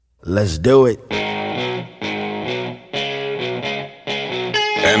Let's do it. And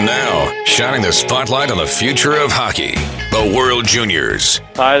now, shining the spotlight on the future of hockey, the World Juniors.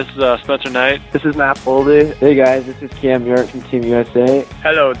 Hi, this is Spencer Knight. This is Matt Boldy. Hey guys, this is Cam York from Team USA.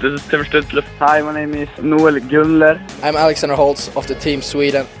 Hello, this is Tim Stutzler. Hi, my name is Noel Gunler. I'm Alexander Holtz of the Team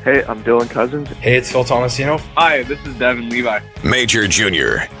Sweden. Hey, I'm Dylan Cousins. Hey, it's Phil Tomasino. Hi, this is Devin Levi. Major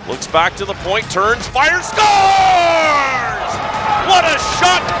Junior. Looks back to the point, turns, fires, scores! What a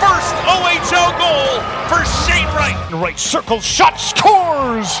shot! First OHL goal for Shane Wright. Right circle shot,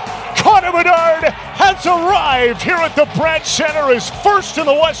 scores! Connor Bedard has arrived here at the Brandt Center as first in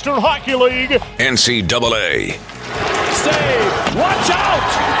the Western Hockey League. NCAA. Save! Watch out!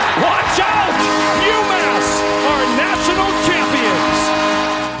 Watch out! UMass are national champions.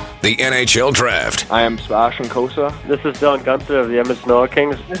 The NHL Draft. I am Sebastian Kosa. This is Dylan Gunther of the Edmonton Oil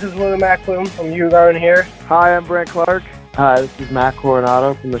Kings. This is William Macklum from UGarden here. Hi, I'm Brent Clark. Hi, this is Matt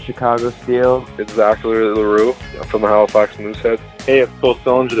Coronado from the Chicago Steel. It's Zachary LaRue from the Halifax Moosehead. Hey, it's Phil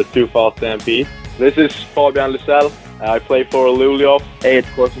Stones of the Sioux Falls Stampede. This is Fabian Lucelle. I play for Luleå. Hey, it's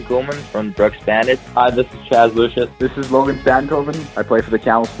Corson Kuhlman from Brooks Bandits. Hi, this is Chaz Lucius. This is Logan Stankoven. I play for the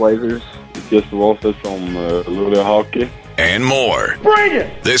Kamloops Blazers. It's Jesper Wolfes from Luleå Hockey. And more. Bring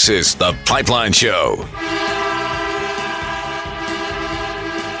it! This is The Pipeline Show.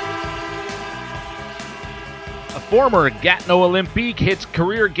 Former Gatineau Olympique hits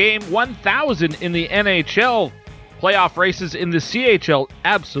career game 1,000 in the NHL. Playoff races in the CHL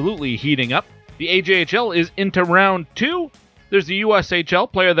absolutely heating up. The AJHL is into round 2. There's the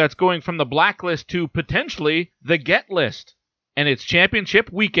USHL player that's going from the blacklist to potentially the get list. And it's championship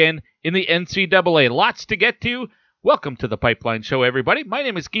weekend in the NCAA. Lots to get to. Welcome to the Pipeline Show, everybody. My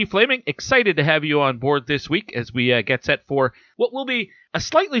name is Guy Flaming. Excited to have you on board this week as we get set for what will be a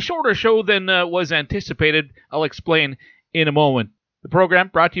slightly shorter show than was anticipated. I'll explain in a moment. The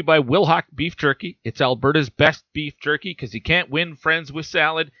program brought to you by Wilhauk Beef Jerky. It's Alberta's best beef jerky because you can't win friends with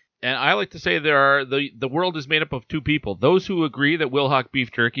salad. And I like to say the world is made up of two people. Those who agree that Wilhauk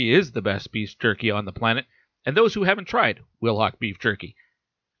Beef Jerky is the best beef jerky on the planet, and those who haven't tried Wilhauk Beef Jerky.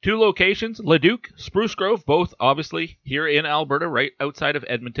 2 locations, Leduc, Spruce Grove, both obviously here in Alberta, right outside of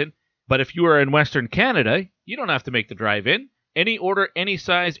Edmonton. But if you are in Western Canada, you don't have to make the drive in. Any order, any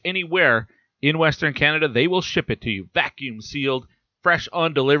size, anywhere in Western Canada, they will ship it to you. Vacuum sealed, fresh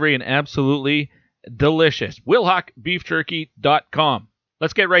on delivery, and absolutely delicious. WilhaukBeefJerky.com.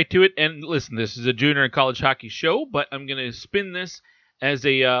 Let's get right to it. And listen, this is a junior and college hockey show, but I'm going to spin this as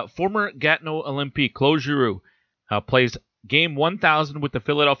a former Gatineau Olympique, Claude Giroux, plays Game 1,000 with the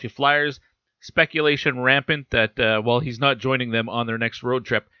Philadelphia Flyers. Speculation rampant that, he's not joining them on their next road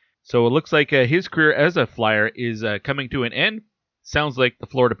trip. So it looks like his career as a Flyer is coming to an end. Sounds like the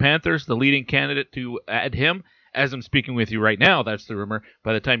Florida Panthers, the leading candidate to add him. As I'm speaking with you right now, that's the rumor.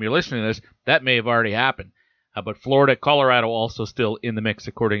 By the time you're listening to this, that may have already happened. But Florida, Colorado also still in the mix,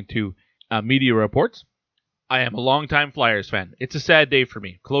 according to media reports. I am a longtime Flyers fan. It's a sad day for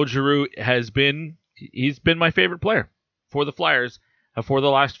me. Claude Giroux he's been my favorite player for the Flyers for the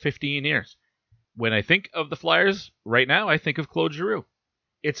last 15 years. When I think of the Flyers right now, I think of Claude Giroux.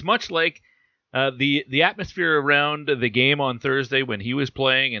 It's much like the atmosphere around the game on Thursday when he was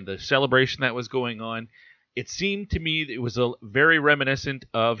playing and the celebration that was going on. It seemed to me that it was very reminiscent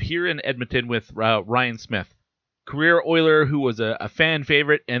of here in Edmonton with Ryan Smith, career Oiler who was a fan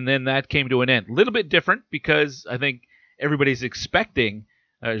favorite, and then that came to an end. A little bit different because I think everybody's expecting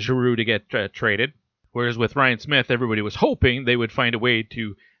Giroux to get traded. Whereas with Ryan Smith, everybody was hoping they would find a way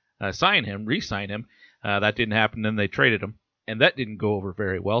to re-sign him. That didn't happen, then they traded him. And that didn't go over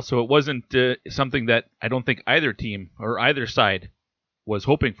very well. So it wasn't something that I don't think either team or either side was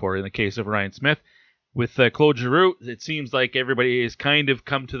hoping for in the case of Ryan Smith. With Claude Giroux, it seems like everybody has kind of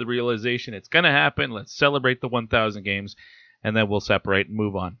come to the realization it's going to happen. Let's celebrate the 1,000 games, and then we'll separate and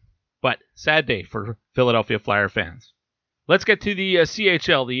move on. But sad day for Philadelphia Flyer fans. Let's get to the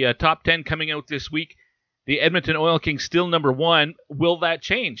CHL, the top 10 coming out this week. The Edmonton Oil Kings still number 1. Will that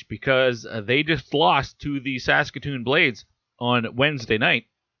change? Because they just lost to the Saskatoon Blades on Wednesday night.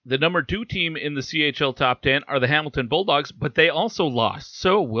 The number 2 team in the CHL top 10 are the Hamilton Bulldogs, but they also lost.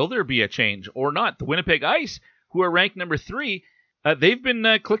 So will there be a change or not? The Winnipeg Ice, who are ranked number 3, they've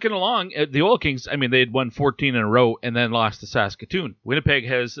been clicking along. The Oil Kings, they had won 14 in a row and then lost to Saskatoon. Winnipeg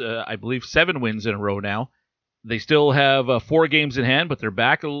has, I believe, 7 wins in a row now. They still have 4 games in hand, but they're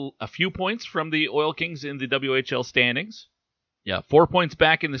back a few points from the Oil Kings in the WHL standings. 4 points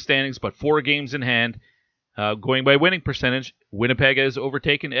back in the standings, but 4 games in hand. Going by winning percentage, Winnipeg has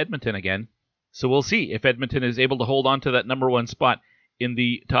overtaken Edmonton again. So we'll see if Edmonton is able to hold on to that number 1 spot in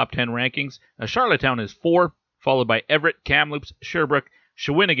the top 10 rankings. Charlottetown is 4, followed by Everett, Kamloops, Sherbrooke,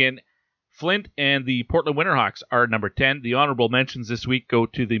 Shawinigan, Flint, and the Portland Winterhawks are number 10. The honorable mentions this week go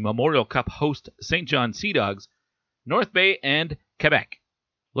to the Memorial Cup host St. John Sea Dogs, North Bay, and Quebec.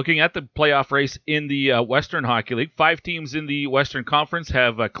 Looking at the playoff race in the Western Hockey League, 5 teams in the Western Conference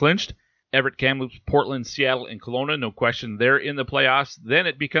have clinched. Everett, Kamloops, Portland, Seattle, and Kelowna, no question, they're in the playoffs. Then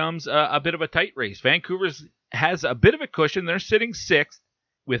it becomes a bit of a tight race. Vancouver has a bit of a cushion. They're sitting 6th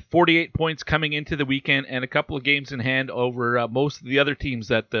with 48 points coming into the weekend and a couple of games in hand over most of the other teams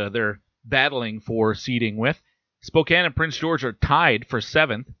that they're battling for seeding with. Spokane and Prince George are tied for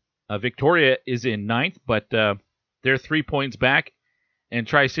 7th. Victoria is in 9th, but they're 3 points back. And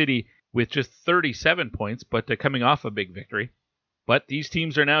Tri-City with just 37 points, but coming off a big victory. But these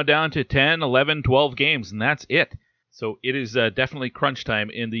teams are now down to 10, 11, 12 games, and that's it. So it is definitely crunch time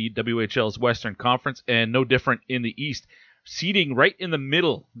in the WHL's Western Conference, and no different in the East. Seeding right in the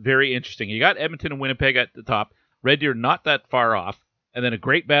middle, very interesting. You got Edmonton and Winnipeg at the top. Red Deer not that far off. And then a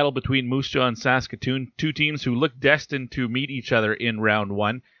great battle between Moose Jaw and Saskatoon, 2 teams who look destined to meet each other in round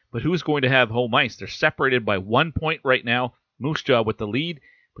 1. But who's going to have home ice? They're separated by 1 point right now. Moose Jaw with the lead,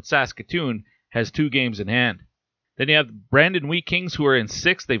 but Saskatoon has 2 games in hand. Then you have Brandon Wheat Kings, who are in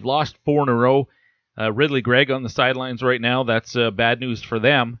 6th. They've lost 4 in a row. Ridley Gregg on the sidelines right now. That's bad news for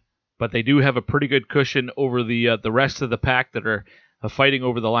them. But they do have a pretty good cushion over the rest of the pack that are fighting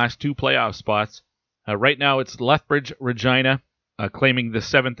over the last 2 playoff spots. Right now it's Lethbridge, Regina, claiming the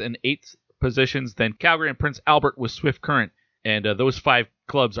 7th and 8th positions. Then Calgary and Prince Albert with Swift Current. And those 5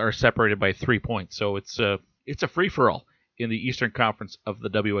 clubs are separated by 3 points. So it's a free-for-all in the Eastern Conference of the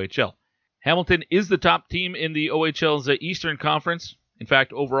WHL. Hamilton is the top team in the OHL's Eastern Conference. In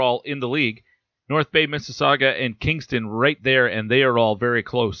fact, overall in the league. North Bay, Mississauga, and Kingston right there, and they are all very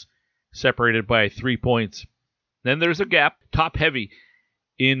close, separated by 3 points. Then there's a gap, top-heavy,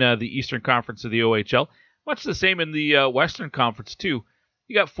 in the Eastern Conference of the OHL. Much the same in the Western Conference, too.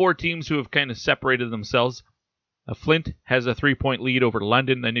 You got 4 teams who have kind of separated themselves. Flint has a 3-point lead over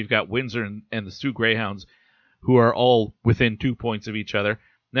London. Then you've got Windsor and the Sioux Greyhounds, who are all within 2 points of each other.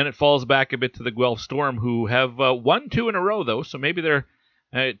 Then it falls back a bit to the Guelph Storm, who have won 2 in a row, though, so maybe they're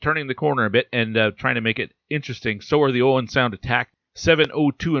turning the corner a bit and trying to make it interesting. So are the Owen Sound Attack,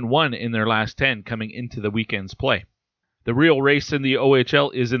 7-0-2-1 in their last 10 coming into the weekend's play. The real race in the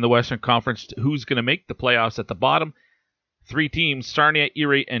OHL is in the Western Conference. Who's going to make the playoffs at the bottom? 3 teams, Sarnia,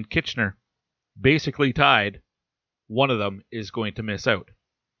 Erie, and Kitchener, basically tied. One of them is going to miss out.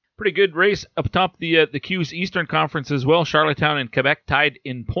 Pretty good race up top the Q's Eastern Conference as well. Charlottetown and Quebec tied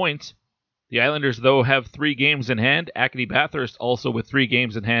in points. The Islanders, though, have 3 games in hand. Acadie Bathurst also with 3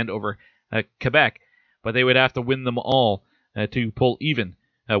 games in hand over Quebec, but they would have to win them all to pull even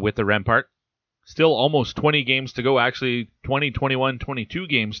with the Rempart. Still almost 20 games to go, actually 20, 21, 22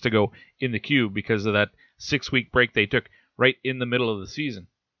 games to go in the Q because of that 6-week break they took right in the middle of the season.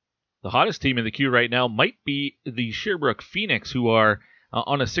 The hottest team in the Q right now might be the Sherbrooke Phoenix, who are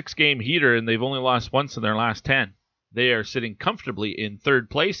on a 6-game heater, and they've only lost once in their last 10. They are sitting comfortably in 3rd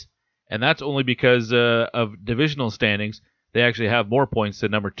place, and that's only because of divisional standings. They actually have more points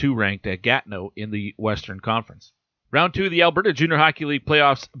than number 2 ranked Gatineau in the Western Conference. Round 2 of the Alberta Junior Hockey League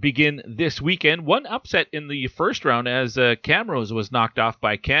playoffs begin this weekend. One upset in the first round as Camrose was knocked off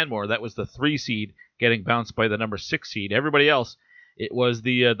by Canmore. That was the 3 seed getting bounced by the number 6 seed. Everybody else, it was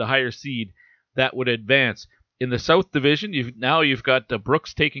the higher seed that would advance. In the South Division, you've got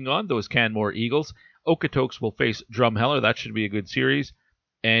Brooks taking on those Canmore Eagles. Okotoks will face Drumheller. That should be a good series.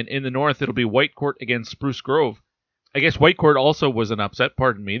 And in the North, it'll be Whitecourt against Spruce Grove. I guess Whitecourt also was an upset,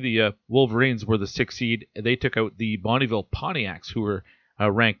 pardon me. The Wolverines were the 6th seed. They took out the Bonneville Pontiacs, who were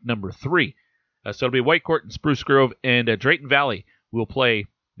ranked number 3. So it'll be Whitecourt and Spruce Grove, and Drayton Valley will play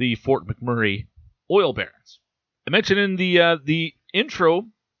the Fort McMurray Oil Barons. I mentioned in the intro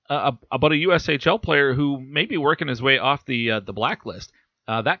about a USHL player who may be working his way off the blacklist.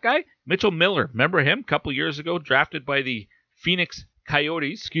 That guy, Mitchell Miller, remember him? A couple years ago, drafted by the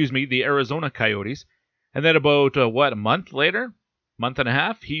the Arizona Coyotes. And then about, a month later, month and a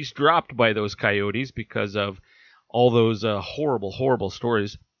half, he's dropped by those Coyotes because of all those horrible, horrible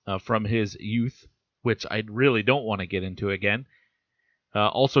stories from his youth, which I really don't want to get into again.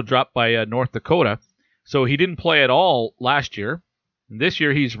 Also dropped by North Dakota. So he didn't play at all last year. This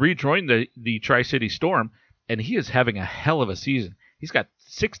year, he's rejoined the Tri-City Storm, and he is having a hell of a season. He's got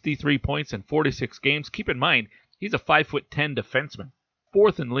 63 points in 46 games. Keep in mind, he's a 5'10" defenseman,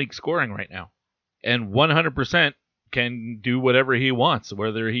 4th in league scoring right now, and 100% can do whatever he wants,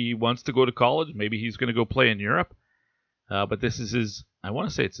 whether he wants to go to college, maybe he's going to go play in Europe. But this is I want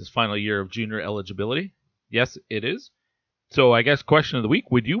to say it's his final year of junior eligibility. Yes, it is. So I guess question of the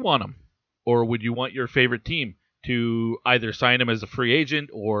week, would you want him? Or would you want your favorite team to either sign him as a free agent,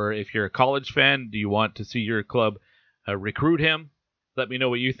 or if you're a college fan, do you want to see your club recruit him? Let me know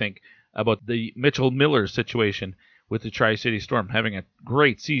what you think about the Mitchell Miller situation with the Tri-City Storm, having a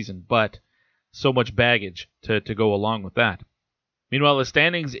great season, but so much baggage to go along with that. Meanwhile, the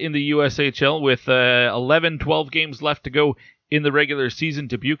standings in the USHL with 11-12 games left to go in the regular season.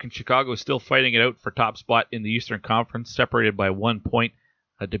 Dubuque and Chicago still fighting it out for top spot in the Eastern Conference, separated by 1 point.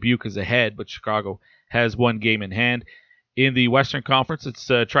 Dubuque is ahead, but Chicago has one game in hand. In the Western Conference, it's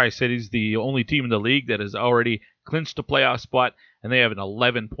Tri-Cities, the only team in the league that has already clinched a playoff spot, and they have an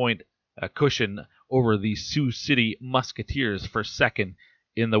 11-point cushion over the Sioux City Musketeers for second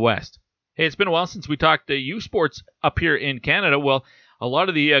in the West. Hey, it's been a while since we talked U Sports up here in Canada. Well, a lot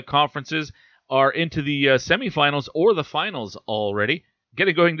of the conferences are into the semifinals or the finals already.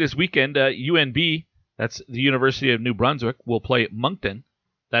 Getting going this weekend, UNB, that's the University of New Brunswick, will play Moncton.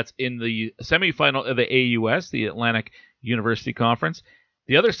 That's in the semifinal of the AUS, the Atlantic University Conference.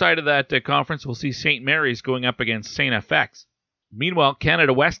 The other side of that conference will see St. Mary's going up against St. FX. Meanwhile,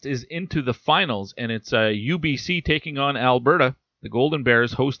 Canada West is into the finals, and it's UBC taking on Alberta, the Golden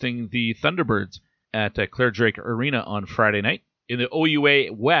Bears hosting the Thunderbirds at Claire Drake Arena on Friday night. In the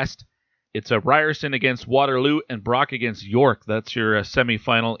OUA West, it's Ryerson against Waterloo and Brock against York. That's your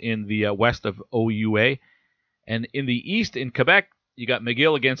semifinal in the west of OUA. And in the east, in Quebec, you got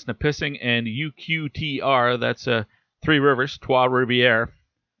McGill against Nipissing and UQTR. That's Three Rivers, Trois-Rivières,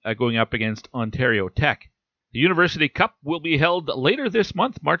 going up against Ontario Tech. The University Cup will be held later this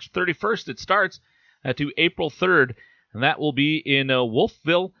month, March 31st. It starts to April 3rd, and that will be in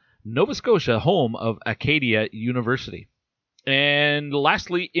Wolfville, Nova Scotia, home of Acadia University. And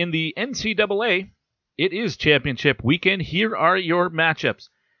lastly, in the NCAA, it is championship weekend. Here are your matchups.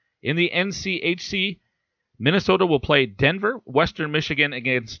 In the NCHC, Minnesota will play Denver, Western Michigan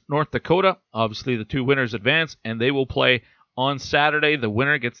against North Dakota. Obviously, the two winners advance, and they will play on Saturday. The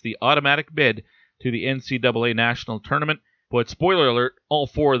winner gets the automatic bid to the NCAA National Tournament. But spoiler alert, all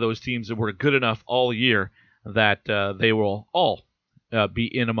four of those teams were good enough all year that they will all be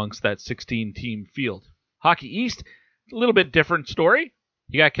in amongst that 16-team field. Hockey East, a little bit different story.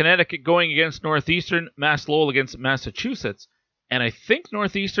 You got Connecticut going against Northeastern, Mass Lowell against Massachusetts. And I think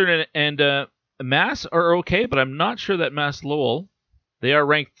Northeastern and Mass are okay, but I'm not sure that Mass Lowell, they are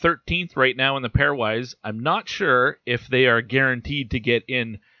ranked 13th right now in the pairwise. I'm not sure if they are guaranteed to get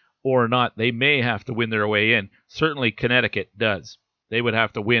in or not. They may have to win their way in. Certainly Connecticut does. They would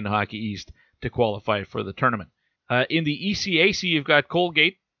have to win Hockey East to qualify for the tournament. In the ECAC, you've got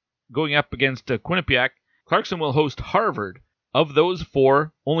Colgate going up against Quinnipiac. Clarkson will host Harvard. Of those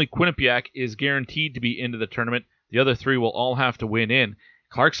four, only Quinnipiac is guaranteed to be into the tournament. The other three will all have to win in.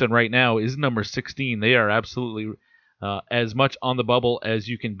 Clarkson right now is number 16. They are absolutely as much on the bubble as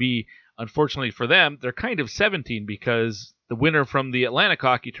you can be. Unfortunately for them, they're kind of 17 because the winner from the Atlantic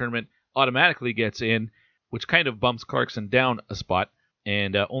Hockey Tournament automatically gets in, which kind of bumps Clarkson down a spot,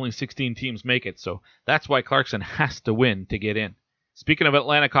 and only 16 teams make it. So that's why Clarkson has to win to get in. Speaking of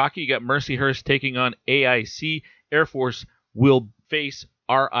Atlantic Hockey, you got Mercyhurst taking on AIC. Air Force will face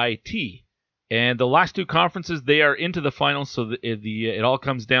RIT. And the last two conferences, they are into the finals, so it all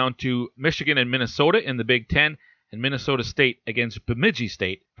comes down to Michigan and Minnesota in the Big Ten, and Minnesota State against Bemidji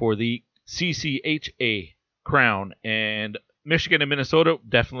State for the CCHA crown. And Michigan and Minnesota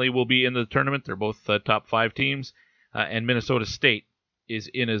definitely will be in the tournament. They're both top 5 teams, and Minnesota State is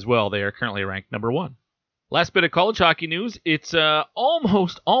in as well. They are currently ranked number 1. Last bit of college hockey news. It's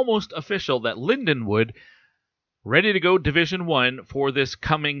almost official that Lindenwood ready to go Division I for this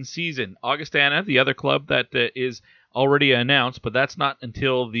coming season. Augustana, the other club that is already announced, but that's not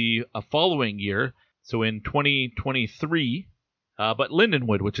until the following year, so in 2023. But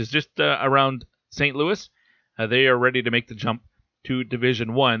Lindenwood, which is just around St. Louis, they are ready to make the jump to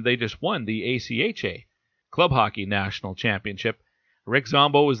Division I. They just won the ACHA Club Hockey National Championship. Rick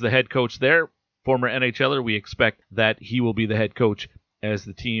Zombo is the head coach there, former NHLer. We expect that he will be the head coach as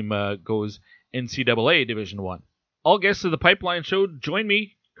the team goes NCAA Division I. All guests of the Pipeline Show join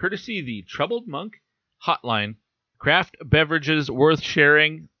me, courtesy the Troubled Monk Hotline. Craft beverages worth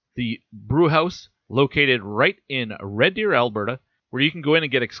sharing. The brew house located right in Red Deer, Alberta, where you can go in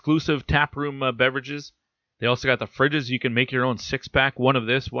and get exclusive taproom beverages. They also got the fridges. You can make your own 6-pack, one of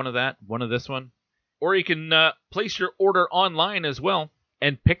this, one of that, one of this one. Or you can place your order online as well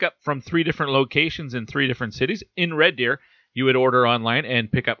and pick up from 3 different locations in 3 different cities. In Red Deer, you would order online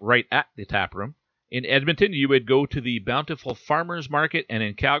and pick up right at the taproom. In Edmonton, you would go to the Bountiful Farmers Market, and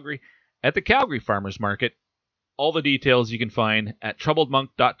in Calgary, at the Calgary Farmers Market. All the details you can find at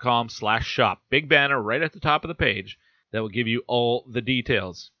troubledmonk.com/shop. Big banner right at the top of the page that will give you all the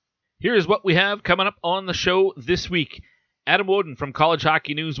details. Here's what we have coming up on the show this week. Adam Wodon from College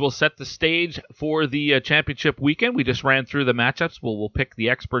Hockey News will set the stage for the championship weekend. We just ran through the matchups. We'll pick the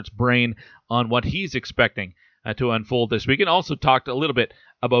expert's brain on what he's expecting to unfold this weekend. Also talked a little bit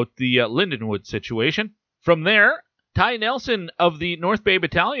about the Lindenwood situation. From there, Ty Nelson of the North Bay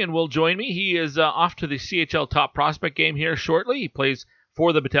Battalion will join me. He is off to the CHL Top Prospect game here shortly. He plays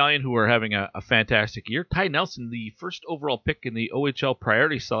for the Battalion, who are having a fantastic year. Ty Nelson, the first overall pick in the OHL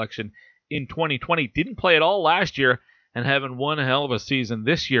Priority Selection in 2020, didn't play at all last year, and having one hell of a season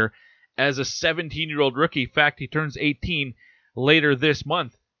this year as a 17-year-old rookie. In fact, he turns 18 later this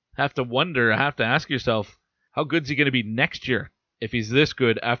month. Have to ask yourself, how good is he going to be next year if he's this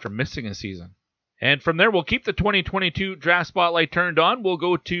good after missing a season? And from there, we'll keep the 2022 draft spotlight turned on. We'll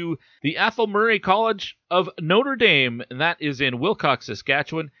go to the Ethel Murray College of Notre Dame, and that is in Wilcox,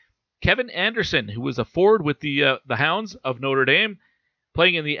 Saskatchewan. Kevin Anderson, who was a forward with the Hounds of Notre Dame,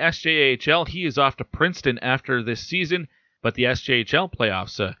 playing in the SJHL. He is off to Princeton after this season, but the SJHL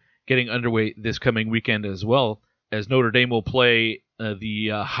playoffs getting underway this coming weekend as well, as Notre Dame will play the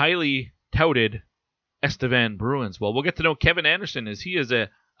highly touted Estevan Bruins. Well, we'll get to know Kevin Anderson, as he is a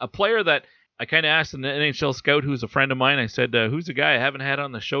player that I kind of asked an NHL scout who's a friend of mine. I said, who's a guy I haven't had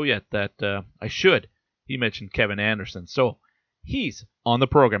on the show yet that I should? He mentioned Kevin Anderson. So he's on the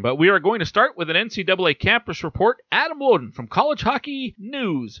program. But we are going to start with an NCAA campus report. Adam Wodon from College Hockey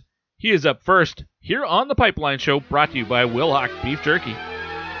News. He is up first here on The Pipeline Show, brought to you by Wilhauk Beef Jerky.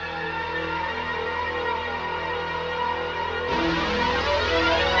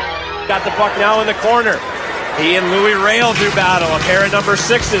 Got the puck now in the corner. He and Louis Rail do battle. A pair of number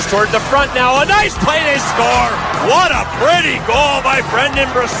 6s toward the front now. A nice play, they score. What a pretty goal by Brendan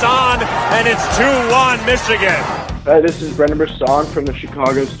Brisson, and it's 2-1 Michigan. Hi, this is Brendan Brisson from the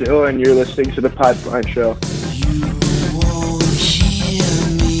Chicago Still, and you're listening to The Pipeline Show. You won't hear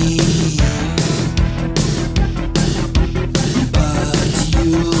me, but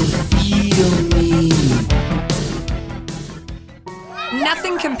you'll feel me.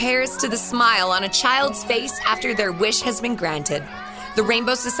 Nothing compares to the smile on a child's face after their wish has been granted. The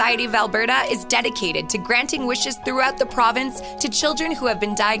Rainbow Society of Alberta is dedicated to granting wishes throughout the province to children who have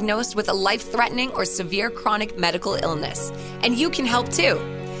been diagnosed with a life-threatening or severe chronic medical illness. And you can help too.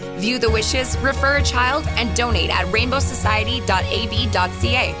 View the wishes, refer a child, and donate at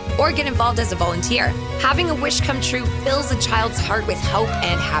rainbowsociety.ab.ca or get involved as a volunteer. Having a wish come true fills a child's heart with hope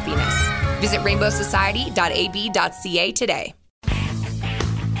and happiness. Visit rainbowsociety.ab.ca today.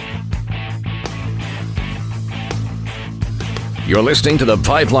 You're listening to The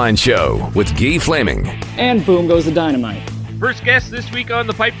Pipeline Show with Guy Flaming. And boom goes the dynamite. First guest this week on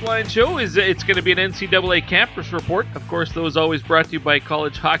The Pipeline Show is it's going to be an NCAA campus report. Of course, those always brought to you by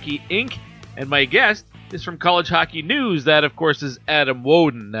College Hockey Inc. And my guest is from College Hockey News. That, of course, is Adam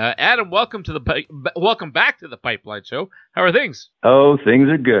Wodon. Adam, welcome back to The Pipeline Show. How are things? Oh, things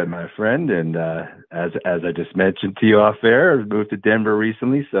are good, my friend. And as I just mentioned to you off air, I moved to Denver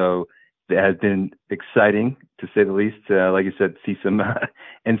recently, so it has been exciting, to say the least. Like you said, see some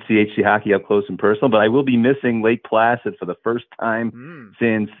NCHC hockey up close and personal. But I will be missing Lake Placid for the first time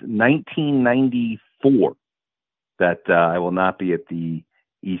since 1994. That I will not be at the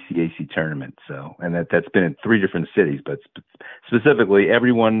ECAC tournament. So, and that's been in 3 different cities, but specifically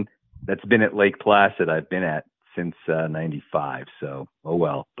everyone that's been at Lake Placid I've been at since 95. So, oh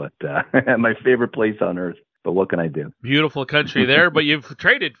well. But my favorite place on earth. But what can I do? Beautiful country there, but you've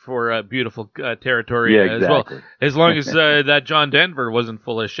traded for beautiful territory as well. As long as that John Denver wasn't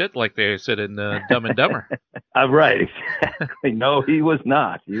full of shit, like they said in Dumb and Dumber. Right, exactly. No, he was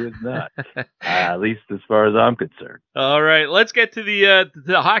not. He was not. At least as far as I'm concerned. All right, let's get to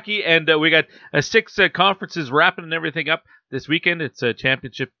the hockey, and we got 6 conferences wrapping and everything up this weekend. It's a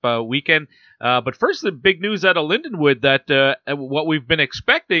championship weekend. But first, the big news out of Lindenwood that what we've been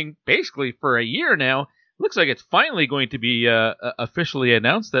expecting basically for a year now. Looks like it's finally going to be officially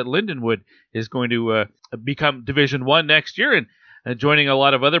announced that Lindenwood is going to become Division I next year, and joining a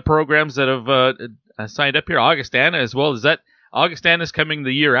lot of other programs that have signed up here. Augustana as well. Is that Augustana's coming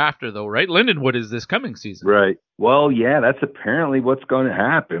the year after, though, right? Lindenwood is this coming season. Right. Well, yeah, that's apparently what's going to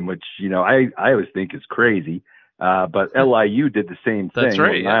happen, which, I always think is crazy. But LIU did the same thing. That's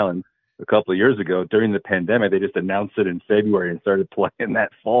right, Long Island a couple of years ago during the pandemic. They just announced it in February and started playing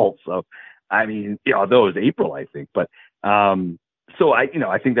that fall. So, I mean, although it was April, I think, but, so I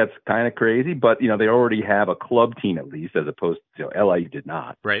think that's kind of crazy, but, they already have a club team at least, as opposed to, LIU did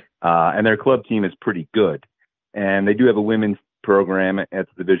not. Right. And their club team is pretty good. And they do have a women's program at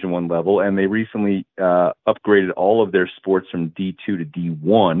the Division I level. And they recently, upgraded all of their sports from D2 to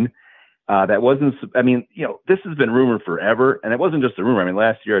D1. That wasn't, I mean, this has been rumored forever, and it wasn't just a rumor. I mean,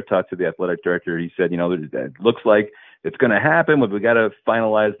 last year I talked to the athletic director. He said, it looks like it's going to happen, but we got to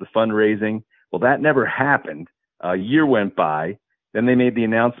finalize the fundraising. Well, that never happened. A year went by. Then they made the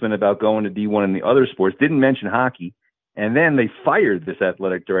announcement about going to D1 and the other sports, didn't mention hockey. And then they fired this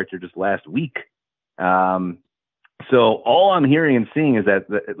athletic director just last week. So all I'm hearing and seeing is that,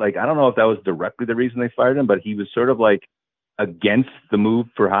 like, I don't know if that was directly the reason they fired him, but he was sort of like against the move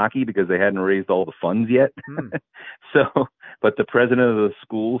for hockey because they hadn't raised all the funds yet. So, but the president of the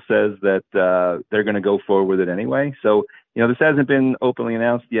school says that they're going to go forward with it anyway. So, this hasn't been openly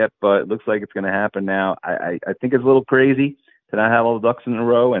announced yet, but it looks like it's going to happen now. I think it's a little crazy to not have all the ducks in a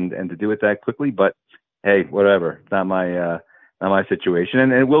row and to do it that quickly, but hey, whatever. It's not my situation.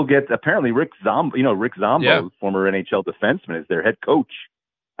 And we'll get, apparently Rick Zombo, former NHL defenseman, is their head coach.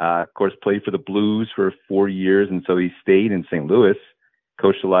 Of course, played for the Blues for 4 years, and so he stayed in St. Louis,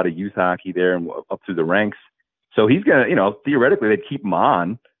 coached a lot of youth hockey there and up through the ranks. So he's going to, theoretically, they'd keep him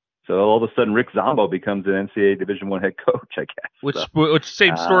on. So all of a sudden, Rick Zombo becomes an NCAA Division I head coach, I guess. Which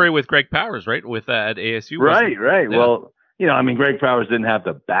same story with Greg Powers, right? With at ASU. Right. Yeah. Well, Greg Powers didn't have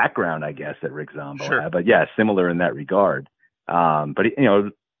the background, I guess, that Rick Zombo had, but yeah, similar in that regard. But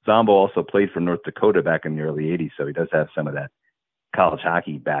Zombo also played for North Dakota back in the early 80s, so he does have some of that college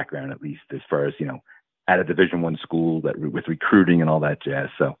hockey background, at least as far as, at a Division I school with recruiting and all that jazz.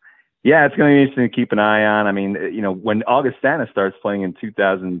 So yeah, it's going to be interesting to keep an eye on. I mean, when Augustana starts playing in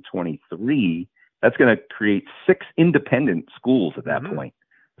 2023, that's going to create 6 independent schools at that point,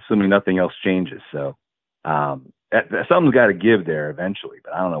 assuming nothing else changes. So, something's got to give there eventually,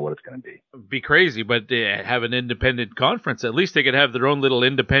 but I don't know what it's going to be. It'd be crazy, but they have an independent conference. At least they could have their own little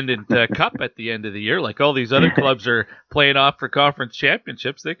independent cup at the end of the year. Like all these other clubs are playing off for conference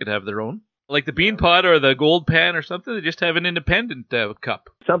championships, they could have their own. Like the Bean Pot or the Gold Pan or something, they just have an independent cup.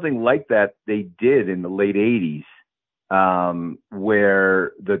 Something like that they did in the late 80s,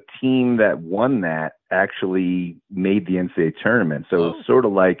 where the team that won that actually made the NCAA tournament. So it was sort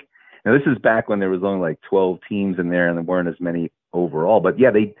of like, now this is back when there was only like 12 teams in there and there weren't as many overall. But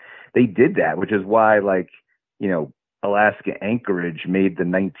yeah, they did that, which is why, like, Alaska Anchorage made the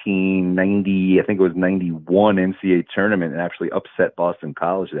 1990, I think it was 91 NCAA tournament and actually upset Boston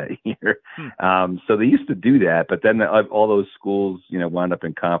College that year. So they used to do that, but then all those schools, wound up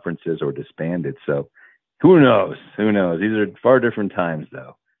in conferences or disbanded. So who knows? These are far different times,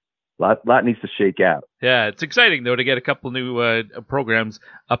 though. Lot needs to shake out. Yeah, it's exciting, though, to get a couple new programs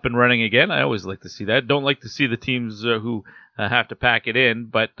up and running again. I always like to see that. Don't like to see the teams who have to pack it in,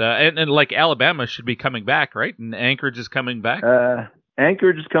 but and like Alabama should be coming back, right? And Anchorage is coming back.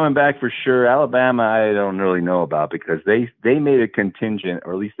 Anchorage is coming back for sure. Alabama, I don't really know about because they made a contingent,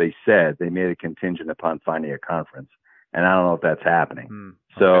 or at least they said they made a contingent upon finding a conference, and I don't know if that's happening.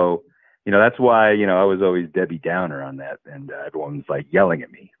 So. That's why, I was always Debbie Downer on that. And everyone's like yelling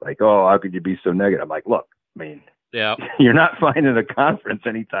at me like, oh, how could you be so negative? I'm like, look, you're not finding a conference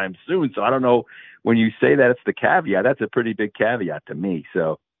anytime soon. So I don't know, when you say that it's the caveat, that's a pretty big caveat to me.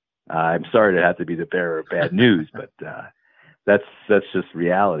 So I'm sorry to have to be the bearer of bad news, but that's just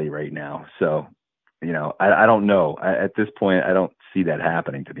reality right now. So, I don't know. At this point, I don't see that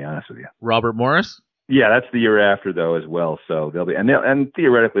happening, to be honest with you. Robert Morris? Yeah, that's the year after, though, as well. So they'll be, and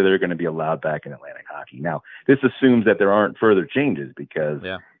theoretically, they're going to be allowed back in Atlantic hockey. Now, this assumes that there aren't further changes because,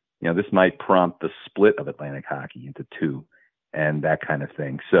 this might prompt the split of Atlantic hockey into 2 and that kind of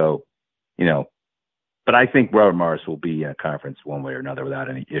thing. So, but I think Robert Morris will be in a conference one way or another without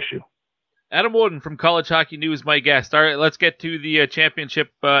any issue. Adam Wodon from College Hockey News, my guest. All right, let's get to the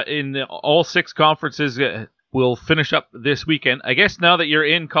championship in all 6 conferences. We'll finish up this weekend. I guess now that you're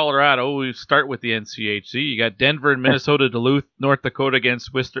in Colorado, we start with the NCHC. You got Denver and Minnesota, Duluth, North Dakota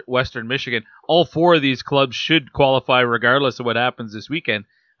against Western Michigan. All 4 of these clubs should qualify regardless of what happens this weekend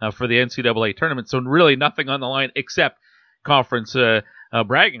for the NCAA tournament. So really nothing on the line except conference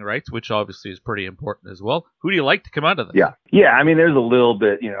bragging rights, which obviously is pretty important as well. Who do you like to come out of this? Yeah. I mean, there's a little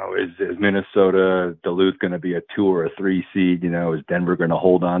bit, is Minnesota, Duluth going to be a 2 or a 3 seed? Is Denver going to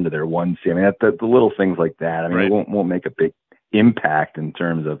hold on to their 1 seed? I mean, the little things like that. I mean, it won't make a big impact in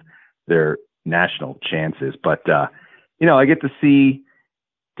terms of their national chances. But, I get to see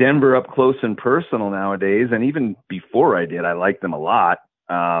Denver up close and personal nowadays. And even before I did, I liked them a lot.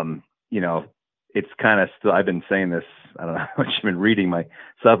 It's kind of still, I've been saying this, I don't know how much you've been reading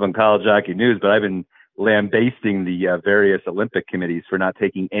myself on College Hockey News, but I've been lambasting the various Olympic committees for not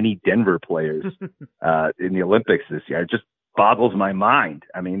taking any Denver players in the Olympics this year. It just boggles my mind.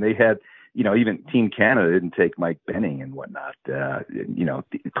 I mean, they had, even Team Canada didn't take Mike Benning and whatnot,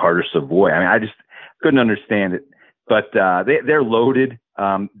 Carter Savoy. I mean, I just couldn't understand it. But they're loaded.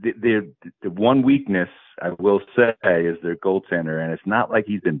 The one weakness I will say is their goaltender, and it's not like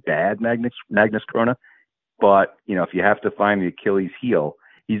he's been bad, Magnus Krona, but if you have to find the Achilles heel,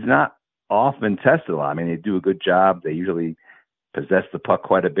 he's not often tested a lot. I mean, they do a good job. They usually possess the puck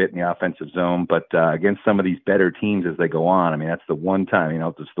quite a bit in the offensive zone, but against some of these better teams as they go on, I mean, that's the one time,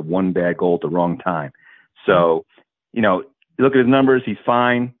 just the one bad goal at the wrong time. So, you look at his numbers, he's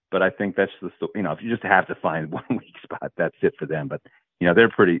fine, but I think that's if you just have to find one weak spot, that's it for them. But they're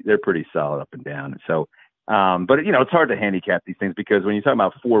pretty solid up and down. So, but it's hard to handicap these things because when you talk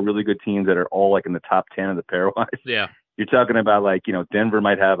about 4 really good teams that are all like in the top 10 of the pairwise, yeah, you're talking about like Denver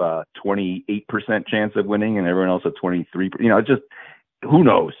might have a 28% chance of winning and everyone else a 23%. It's just who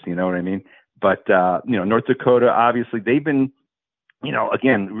knows? You know what I mean? But North Dakota, obviously they've been,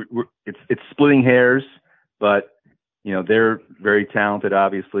 again, it's splitting hairs, but they're very talented,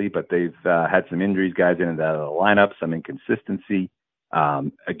 obviously, but they've had some injuries, guys in and out of the lineup, some inconsistency.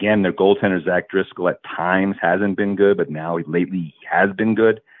 Again, their goaltender, Zach Driscoll, at times hasn't been good, but now lately he has been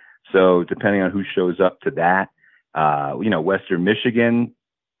good. So depending on who shows up to that, Western Michigan,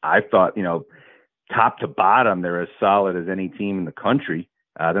 I thought, top to bottom, they're as solid as any team in the country.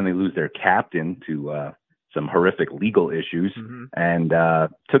 Then they lose their captain to some horrific legal issues, and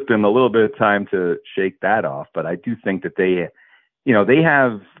took them a little bit of time to shake that off. But I do think that they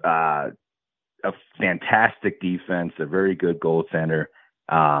have a fantastic defense, a very good goaltender,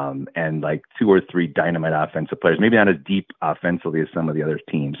 and like 2 or 3 dynamite offensive players. Maybe not as deep offensively as some of the other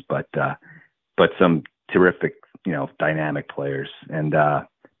teams, but some terrific, dynamic players. And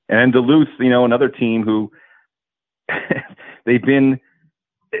Duluth, another team who they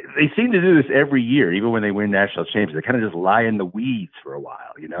seem to do this every year, even when they win national championships. They kind of just lie in the weeds for a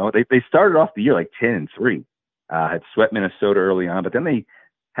while. They started off the year like 10-3, had swept Minnesota early on, but then they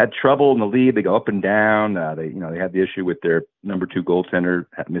had trouble in the lead. They go up and down. They had the issue with their number 2 goaltender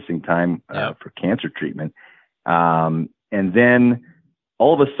missing time for cancer treatment. And then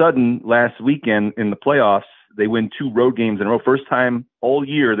all of a sudden last weekend in the playoffs, they win 2 road games in a row. First time all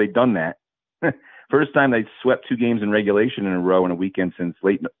year they've done that. First time they swept 2 games in regulation in a row in a weekend since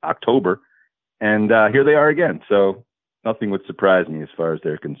late October. And here they are again. So nothing would surprise me as far as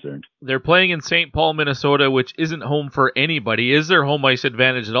they're concerned. They're playing in St. Paul, Minnesota, which isn't home for anybody. Is there home ice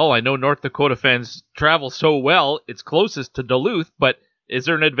advantage at all? I know North Dakota fans travel so well. It's closest to Duluth, but is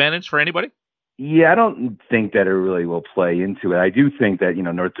there an advantage for anybody? Yeah, I don't think that it really will play into it. I do think that,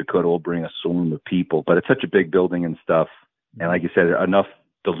 North Dakota will bring a swarm of people, but it's such a big building and stuff. And like you said, enough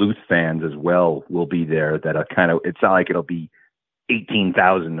Duluth fans as well will be there that it's not like it'll be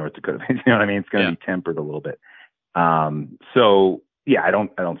 18,000 North Dakota fans. You know what I mean? It's going to be tempered a little bit. So yeah, I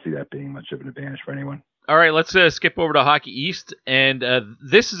don't see that being much of an advantage for anyone. All right, let's skip over to Hockey East. And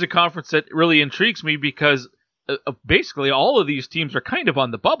this is a conference that really intrigues me because basically all of these teams are kind of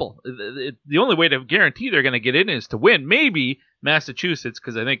on the bubble. The only way to guarantee they're going to get in is to win. Maybe Massachusetts,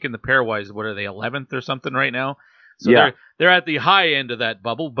 because I think in the pairwise, what are they, 11th or something right now? So they're at the high end of that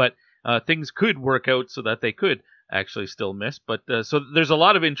bubble, but things could work out so that they could actually still miss. But so there's a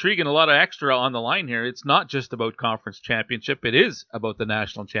lot of intrigue and a lot of extra on the line here. It's not just about conference championship. It is about the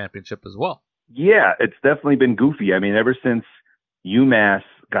national championship as well. Yeah, it's definitely been goofy. I mean, ever since UMass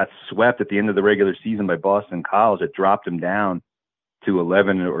got swept at the end of the regular season by Boston College, it dropped them down to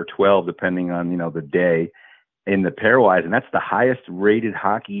 11 or 12, depending on, the day in the pairwise. And that's the highest rated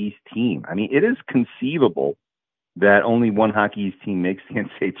Hockey East team. I mean, it is conceivable that only one Hockey East team makes the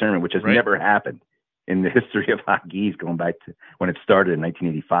NCAA tournament, which has never happened in the history of Hockey East, going back to when it started in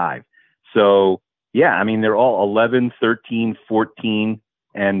 1985. So, yeah, I mean, they're all 11, 13, 14,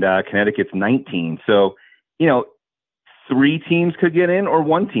 and Connecticut's 19. So, 3 teams could get in or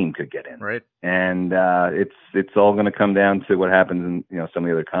 1 team could get in. Right. And it's all going to come down to what happens in, some of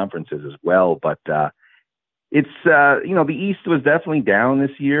the other conferences as well. But it's, the East was definitely down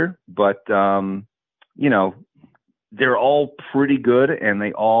this year, but, they're all pretty good, and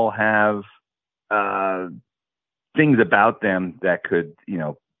they all have things about them that could,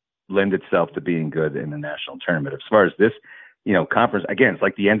 lend itself to being good in the national tournament. As far as this, conference, again, it's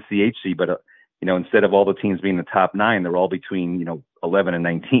like the NCHC, but, instead of all the teams being the top 9, they're all between, 11 and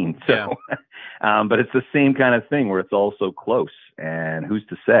 19. So, but it's the same kind of thing where it's all so close. And who's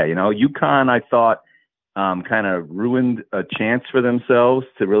to say? UConn, I thought, kind of ruined a chance for themselves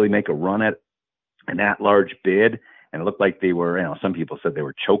to really make a run at an at-large bid. And it looked like they were, some people said they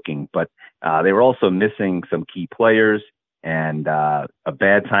were choking, but they were also missing some key players and a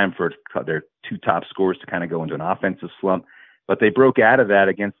bad time for their 2 top scorers to kind of go into an offensive slump. But they broke out of that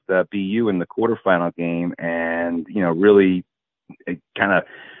against BU in the quarterfinal game and, really kind of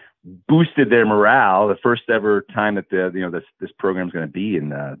boosted their morale. The first ever time that this program's going to be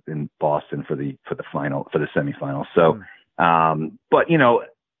in Boston for the semifinal. So, but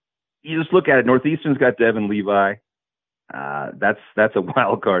you just look at it. Northeastern's got Devin Levi. That's a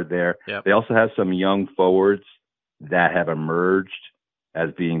wild card there. Yep. They also have some young forwards that have emerged as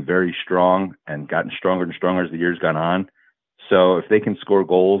being very strong and gotten stronger and stronger as the years gone on. So if they can score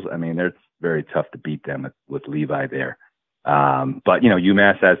goals, I mean, it's very tough to beat them with Levi there. But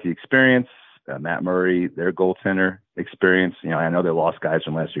UMass has the experience. Matt Murray, their goaltender experience. I know they lost guys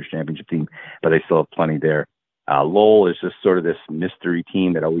from last year's championship team, but they still have plenty there. Lowell is just sort of this mystery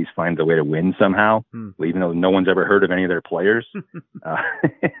team that always finds a way to win somehow, even though no one's ever heard of any of their players.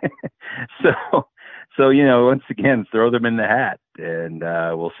 So once again, throw them in the hat, and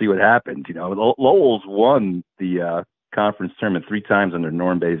we'll see what happens. Lowell's won the conference tournament 3 times under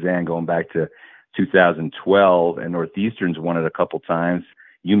Norm Bazan going back to 2012, and Northeastern's won it a couple times.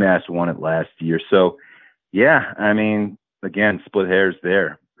 UMass won it last year. So, yeah, I mean, again, split hairs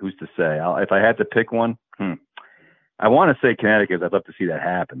there. Who's to say? If I had to pick one, I want to say Connecticut. I'd love to see that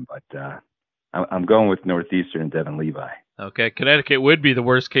happen, but I'm going with Northeastern and Devin Levi. Okay, Connecticut would be the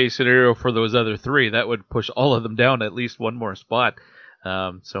worst case scenario for those other 3. That would push all of them down at least one more spot.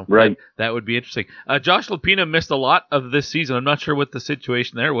 So right. That would be interesting. Josh Lupina missed a lot of this season. I'm not sure what the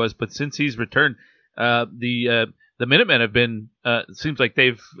situation there was, but since he's returned, the Minutemen have been. Seems like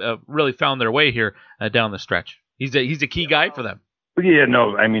they've really found their way here down the stretch. He's a key guy for them. Yeah,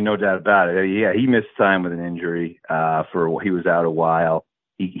 no, I mean, no doubt about it. Yeah, he missed time with an injury. He was out a while.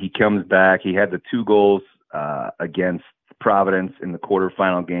 He comes back. He had the 2 goals against Providence in the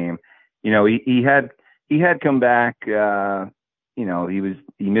quarterfinal game. He had come back. He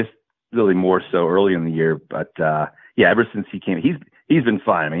missed really more so early in the year, but ever since he came, he's been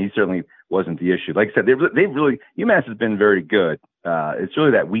fine. I mean, he certainly wasn't the issue. Like I said, UMass has been very good. It's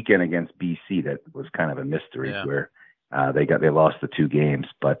really that weekend against BC that was kind of a mystery where they lost the 2 games,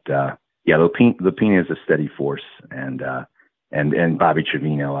 but Lupina is a steady force, and Bobby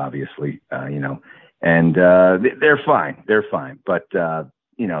Trevino, obviously, and they're fine. They're fine, but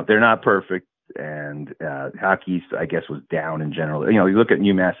they're not perfect. And hockey, I guess, was down in general. You look at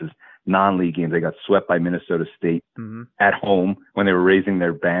UMass's non-league games; they got swept by Minnesota State at home when they were raising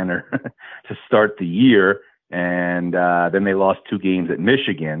their banner to start the year, and then they lost 2 games at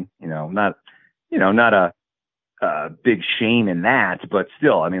Michigan. Not a big shame in that, but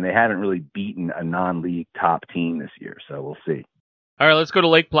still, I mean, they haven't really beaten a non-league top team this year, so we'll see. All right, let's go to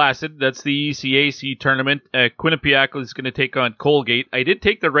Lake Placid. That's the ECAC tournament. Quinnipiac is going to take on Colgate. I did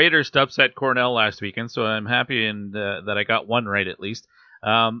take the Raiders to upset Cornell last weekend, so I'm happy that I got one right at least.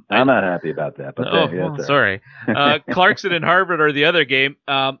 I'm not happy about that. But sorry. Clarkson and Harvard are the other game.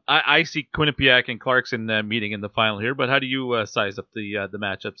 I see Quinnipiac and Clarkson meeting in the final here, but how do you size up the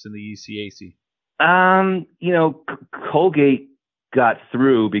matchups in the ECAC? Colgate got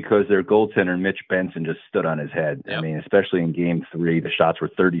through because their goaltender Mitch Benson just stood on his head. Yep. I mean, especially in Game 3, the shots were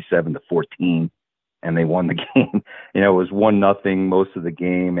 37-14, and they won the game. It was 1-0 most of the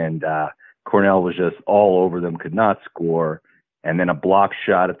game, and Cornell was just all over them, could not score. And then a block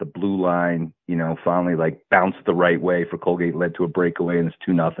shot at the blue line, finally bounced the right way for Colgate, led to a breakaway, and it's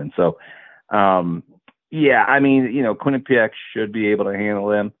 2-0. So, Quinnipiac should be able to handle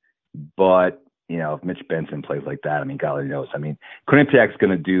them, but if Mitch Benson plays like that, I mean, God only knows. I mean, Quinnipiac's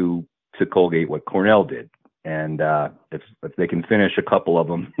going to do to Colgate what Cornell did. And if they can finish a couple of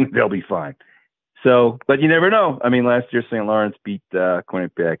them, they'll be fine. So, but you never know. I mean, last year St. Lawrence beat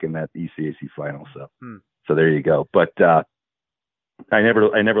Quinnipiac in that ECAC final. So there you go. But I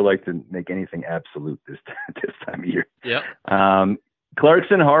never like to make anything absolute this time of year. Yep.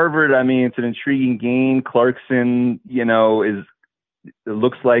 Clarkson, Harvard, I mean, it's an intriguing game. Clarkson, it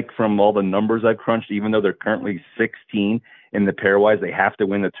looks like from all the numbers I've crunched, even though they're currently 16 in the pairwise, they have to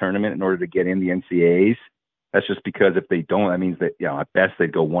win the tournament in order to get in the NCAAs. That's just because if they don't, that means that, at best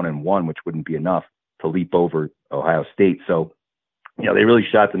they'd go 1-1, which wouldn't be enough to leap over Ohio State. So, they really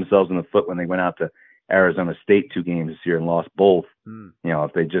shot themselves in the foot when they went out to Arizona State 2 games this year and lost both.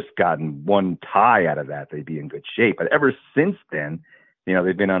 If they'd just gotten one tie out of that, they'd be in good shape. But ever since then,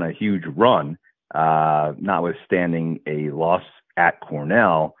 they've been on a huge run, notwithstanding a loss at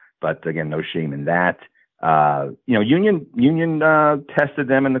Cornell, but again, no shame in that. Union tested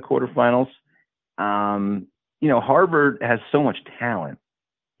them in the quarterfinals. Harvard has so much talent.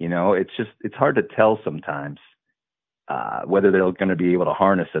 It's hard to tell sometimes whether they're going to be able to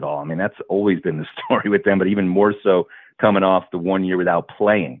harness it all. I mean, that's always been the story with them, but even more so coming off the 1 year without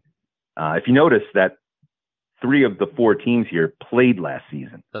playing. If you notice that 3 of the 4 teams here played last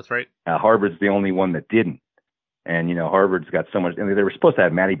season. That's right. Harvard's the only one that didn't. And, Harvard's got so much. I mean, they were supposed to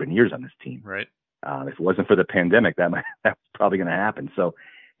have Matty Beniers on this team. Right. If it wasn't for the pandemic, that was probably going to happen. So,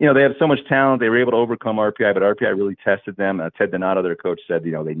 they have so much talent. They were able to overcome RPI, but RPI really tested them. Ted Donato, their coach, said,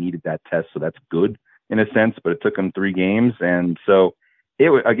 they needed that test. So that's good in a sense, but it took them 3 games. And so it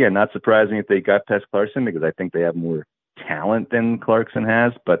was, again, not surprising if they got past Clarkson, because I think they have more talent than Clarkson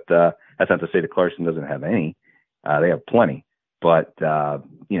has. But that's not to say that Clarkson doesn't have any. They have plenty. But,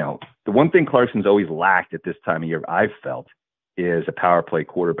 the one thing Clarkson's always lacked at this time of year, I've felt, is a power play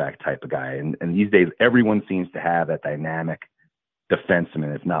quarterback type of guy. And these days, everyone seems to have that dynamic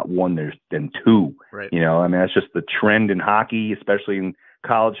defenseman. If not one, there's then 2. Right. That's just the trend in hockey, especially in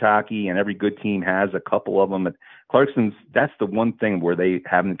college hockey, and every good team has a couple of them. But Clarkson's, that's the one thing where they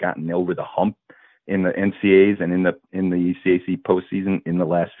haven't gotten over the hump in the NCAAs and in the ECAC postseason in the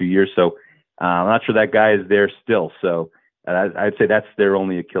last few years. So I'm not sure that guy is there still. So I'd say that's their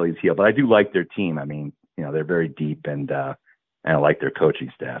only Achilles heel. But I do like their team. I mean, they're very deep, and I like their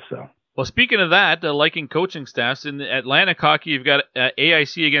coaching staff. So. Well, speaking of that, liking coaching staffs, in Atlantic hockey, you've got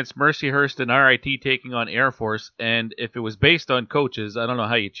AIC against Mercyhurst and RIT taking on Air Force. And if it was based on coaches, I don't know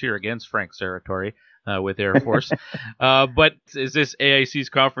how you cheer against Frank Serratori with Air Force. But is this AIC's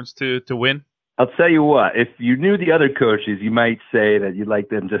conference to win? I'll tell you what, if you knew the other coaches, you might say that you like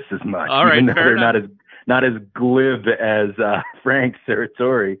them just as much. All right, even though fair they're enough. not as glib as Frank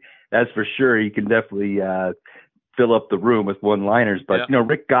Serratori. That's for sure. He can definitely fill up the room with one-liners. But,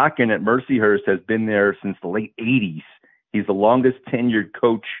 Rick Gockin at Mercyhurst has been there since the late 80s. He's the longest tenured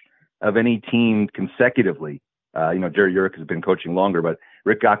coach of any team consecutively. Jerry Urich has been coaching longer, but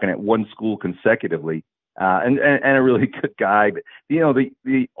Rick Gockin at one school consecutively, and a really good guy. But,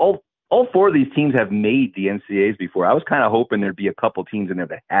 all 4 of these teams have made the NCAAs before. I was kind of hoping there'd be a couple teams in there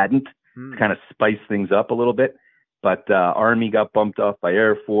that hadn't, to kind of spice things up a little bit. But Army got bumped off by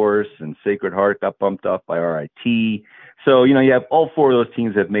Air Force, and Sacred Heart got bumped off by RIT. So, you have all 4 of those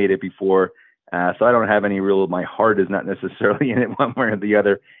teams have made it before. So I don't have any my heart is not necessarily in it one way or the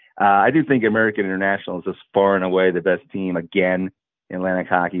other. I do think American International is just far and away the best team. Again, Atlantic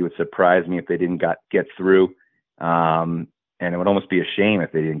hockey would surprise me if they didn't get through. And it would almost be a shame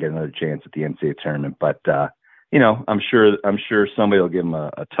if they didn't get another chance at the NCAA tournament. But, I'm sure somebody will give them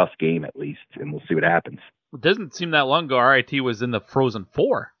a tough game at least, and we'll see what happens. It doesn't seem that long ago RIT was in the Frozen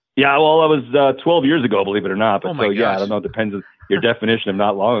Four. Yeah, well, that was 12 years ago, believe it or not. But oh my gosh. I don't know. It depends on your definition of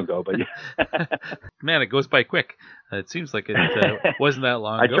not long ago. But yeah. Man, it goes by quick. It seems like it wasn't that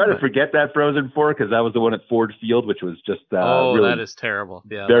long ago. I try to forget that Frozen Four because that was the one at Ford Field, which was just really that is terrible.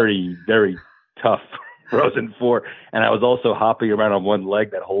 Yeah, very, very tough Frozen Four. And I was also hopping around on one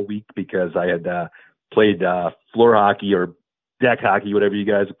leg that whole week because I had played floor hockey or deck hockey, whatever you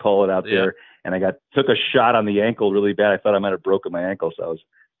guys call it out there. And I took a shot on the ankle really bad. I thought I might have broken my ankle, so I was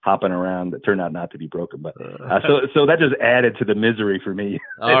hopping around. It turned out not to be broken, but so that just added to the misery for me.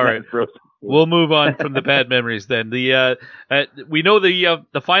 All right, we'll move on from the bad memories then. We know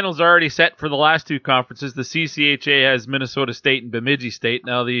the finals are already set for the last 2 conferences. The CCHA has Minnesota State and Bemidji State.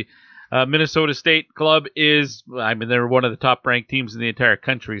 Now the Minnesota State club they're one of the top ranked teams in the entire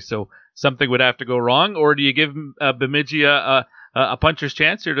country, so something would have to go wrong. Or do you give Bemidji a puncher's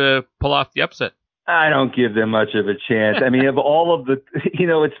chance or to pull off the upset? I don't give them much of a chance. I mean, of all of the,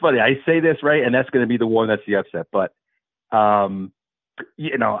 it's funny. I say this, right, and that's going to be the one that's the upset. But,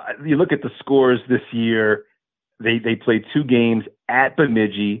 you look at the scores this year. They played 2 games at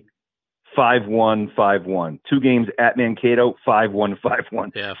Bemidji, 5-1, 5-1. 2 games at Mankato, 5-1,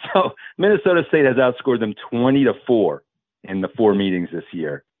 5-1. Yeah. So Minnesota State has outscored them 20-4 in the 4 meetings this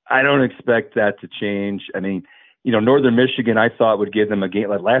year. I don't expect that to change. I mean, Northern Michigan, I thought would give them a game.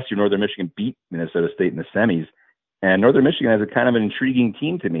 Like last year, Northern Michigan beat Minnesota State in the semis, and Northern Michigan has a kind of an intriguing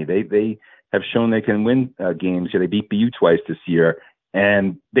team to me. They have shown they can win games. They beat BU twice this year,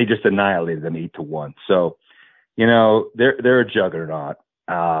 and they just annihilated them 8-1. So, they're a juggernaut.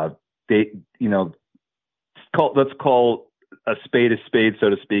 Let's call a spade, so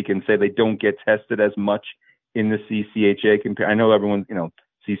to speak, and say they don't get tested as much in the CCHA. I know everyone,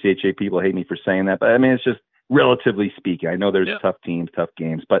 CCHA people hate me for saying that, but I mean, it's just relatively speaking. I know there's tough teams, tough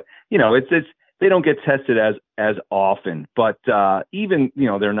games, but it's they don't get tested as often. But even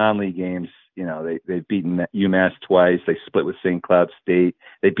their non-league games, they've beaten UMass twice. They split with St. Cloud State.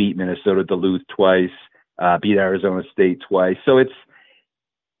 They beat Minnesota Duluth twice. Beat Arizona State twice. So it's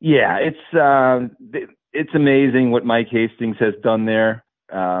amazing what Mike Hastings has done there.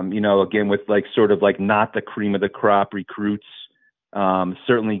 Again with sort of not the cream of the crop recruits.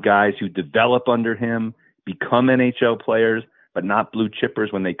 Certainly guys who develop under him become NHL players, but not blue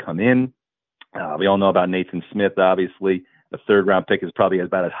chippers when they come in. We all know about Nathan Smith, obviously. The 3rd round pick is probably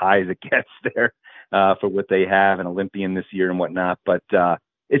about as high as it gets there. for what they have, an Olympian this year and whatnot. But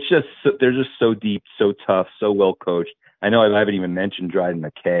it's just they're just so deep, so tough, so well coached. I know I haven't even mentioned Dryden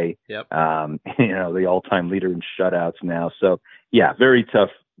McKay. Yep. The all-time leader in shutouts now. So yeah, very tough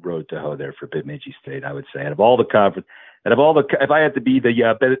road to hoe there for Bemidji State, I would say. Out of all the conference, if I had to be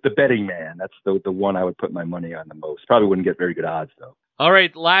the betting man, that's the one I would put my money on the most. Probably wouldn't get very good odds though. All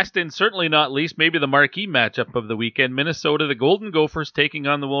right, last and certainly not least, maybe the marquee matchup of the weekend: Minnesota, the Golden Gophers taking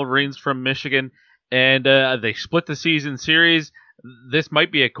on the Wolverines from Michigan, and they split the season series. This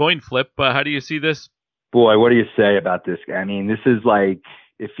might be a coin flip. How do you see this? Boy, what do you say about this? I mean, this is like,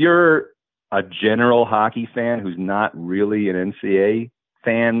 if you're a general hockey fan who's not really an NCAA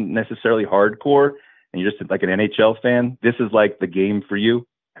fan necessarily hardcore, and you're just like an NHL fan, this is like the game for you.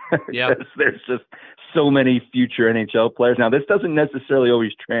 Yeah. There's just so many future NHL players. Now, this doesn't necessarily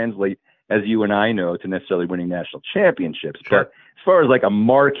always translate, as you and I know, to necessarily winning national championships. Sure. But as far as like a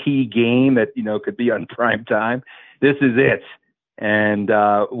marquee game that, could be on prime time, this is it. And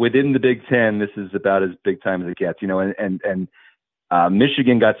within the Big Ten, this is about as big time as it gets, and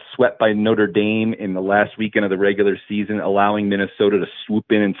Michigan got swept by Notre Dame in the last weekend of the regular season, allowing Minnesota to swoop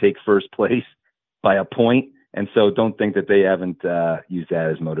in and take first place by a point. And so don't think that they haven't used that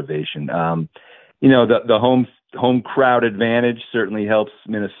as motivation. The home crowd advantage certainly helps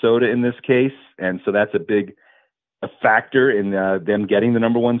Minnesota in this case. And so that's a factor in them getting the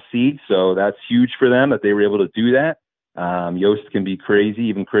number one seed. So that's huge for them that they were able to do that. Yost can be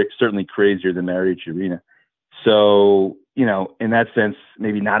crazy, certainly crazier than Marriott Arena. So, in that sense,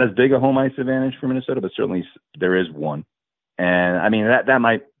 maybe not as big a home ice advantage for Minnesota, but certainly there is one. And I mean, that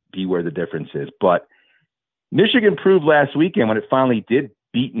might be where the difference is. But Michigan proved last weekend when it finally did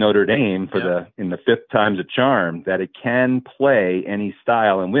beat Notre Dame in the fifth time's a charm that it can play any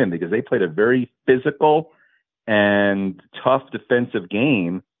style and win, because they played a very physical and tough defensive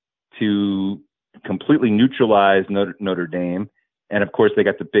game to completely neutralized Notre Dame. And of course they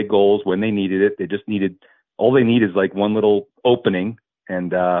got the big goals when they needed it. All they need is like one little opening, and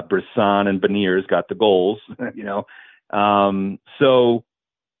Brisson and Beniers got the goals, So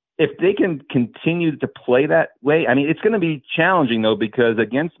if they can continue to play that way, I mean, it's going to be challenging though, because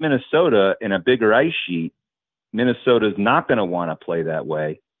against Minnesota in a bigger ice sheet, Minnesota's not going to want to play that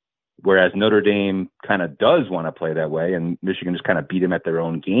way. Whereas Notre Dame kind of does want to play that way, and Michigan just kind of beat them at their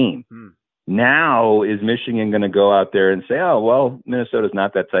own game. Now, is Michigan going to go out there and say, oh, well, Minnesota's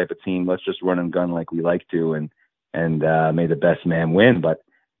not that type of team. Let's just run and gun like we like to, and may the best man win. But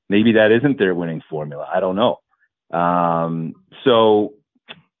maybe that isn't their winning formula. I don't know. So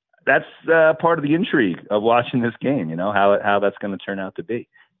that's part of the intrigue of watching this game, how that's going to turn out to be.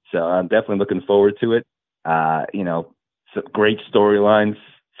 So I'm definitely looking forward to it. Some great storylines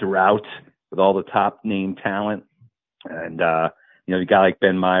throughout with all the top name talent. And, a guy like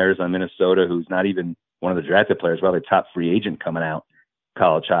Ben Myers on Minnesota, who's not even one of the drafted players, well, their top free agent coming out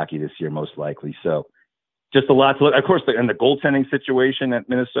college hockey this year, most likely. So just a lot to look. Of course, and the goaltending situation at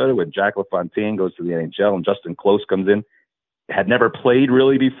Minnesota with Jack LaFontaine goes to the NHL and Justin Close comes in, had never played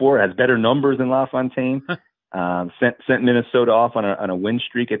really before, has better numbers than LaFontaine, sent Minnesota off on a win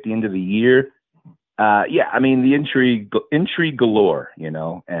streak at the end of the year. I mean, the intrigue galore,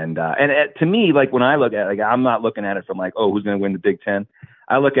 and to me, like when I look at it, like, I'm not looking at it from like, oh, who's going to win the Big Ten?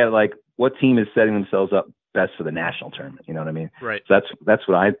 I look at it like, what team is setting themselves up best for the national tournament? You know what I mean? Right. So that's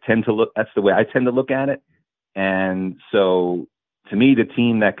what I tend to look. That's the way I tend to look at it. And so to me, the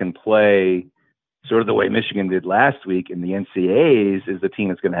team that can play sort of the way Michigan did last week in the NCAAs is the team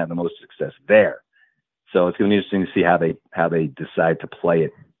that's going to have the most success there. So it's going to be interesting to see how they decide to play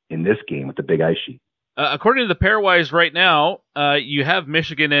it in this game with the big ice sheet. According to the pairwise right now, you have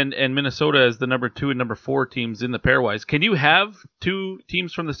Michigan and Minnesota as the number 2 and number 4 teams in the pairwise. Can you have two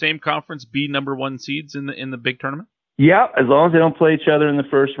teams from the same conference be number 1 seeds in the big tournament? Yeah, as long as they don't play each other in the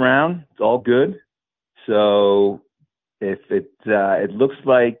first round, it's all good. So if it looks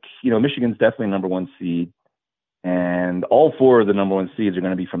like, Michigan's definitely number 1 seed, and all 4 of the number 1 seeds are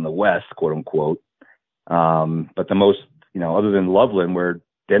going to be from the West, quote unquote. But the most, other than Loveland, where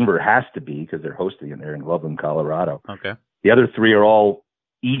Denver has to be because they're hosting it there in Loveland, Colorado. Okay. The other 3 are all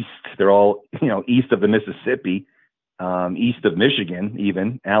east. They're all, east of the Mississippi, east of Michigan,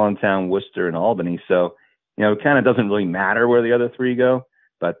 even Allentown, Worcester, and Albany. So, it kind of doesn't really matter where the other 3 go,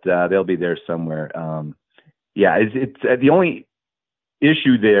 but they'll be there somewhere. It's the only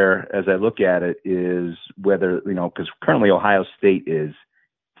issue there as I look at it is whether, because currently Ohio State is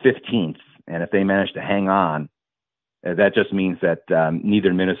 15th, and if they manage to hang on, that just means that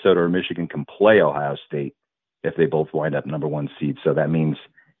neither Minnesota or Michigan can play Ohio State if they both wind up number 1 seed. So that means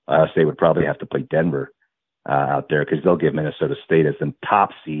Ohio State would probably have to play Denver out there, because they'll give Minnesota State as the top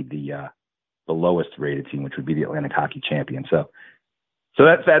seed the the lowest rated team, which would be the Atlantic Hockey Champion. So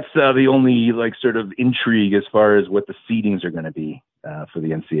that's the only like sort of intrigue as far as what the seedings are going to be for the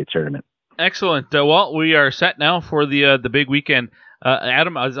NCAA tournament. Excellent. Well, we are set now for the big weekend.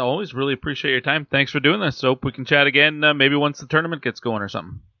 Adam, as always, really appreciate your time. Thanks for doing this. So hope we can chat again maybe once the tournament gets going or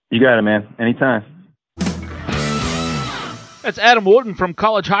something. You got it, man. Anytime. That's Adam Wodon from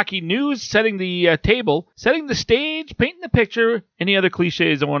College Hockey News, setting the table, setting the stage, painting the picture, any other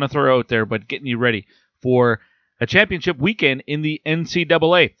cliches I want to throw out there, but getting you ready for a championship weekend in the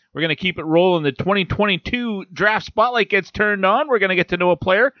NCAA. We're going to keep it rolling. The 2022 draft spotlight gets turned on. We're going to get to know a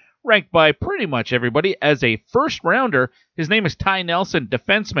player ranked by pretty much everybody as a first-rounder. His name is Ty Nelson,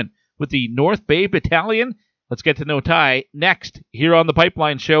 defenseman with the North Bay Battalion. Let's get to know Ty next here on The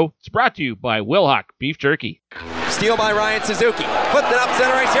Pipeline Show. It's brought to you by Wilhauk Beef Jerky. Steal by Ryan Suzuki. Flipped it up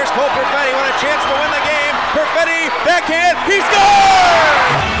center ice. Here's Cole Perfetti. What a chance to win the game. Perfetti, backhand. He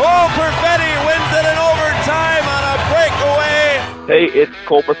scores! Cole Perfetti wins it in overtime on a breakaway. Hey, it's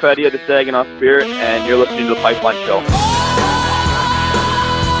Cole Perfetti of the Saginaw Spirit, and you're listening to The Pipeline Show.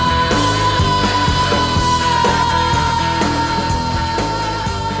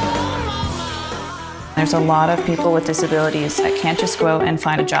 There's a lot of people with disabilities that can't just go out and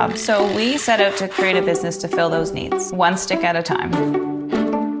find a job. So we set out to create a business to fill those needs, one stick at a time.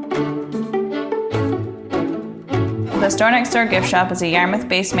 The Store Next Door Gift Shop is a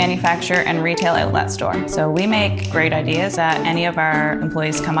Yarmouth-based manufacturer and retail outlet store. So we make great ideas that any of our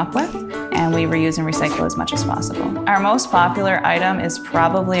employees come up with, and we reuse and recycle as much as possible. Our most popular item is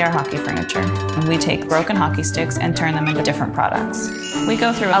probably our hockey furniture. We take broken hockey sticks and turn them into different products. We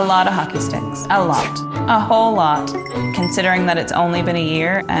go through a lot of hockey sticks, a whole lot. Considering that it's only been a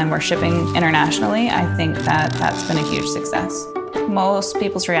year and we're shipping internationally, I think that that's been a huge success. Most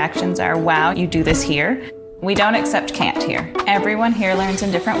people's reactions are, wow, you do this here? We don't accept can't here. Everyone here learns in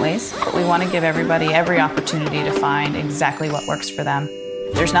different ways, but we want to give everybody every opportunity to find exactly what works for them.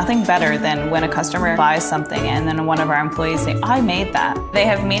 There's nothing better than when a customer buys something and then one of our employees say, I made that. They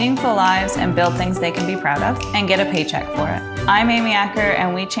have meaningful lives and build things they can be proud of and get a paycheck for it. I'm Amy Acker,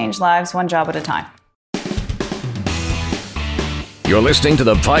 and we change lives one job at a time. You're listening to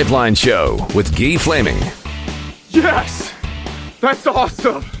The Pipeline Show with Guy Flaming. Yes! That's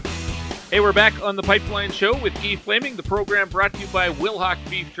awesome! Hey, we're back on The Pipeline Show with Guy Flaming, the program brought to you by Wilhauk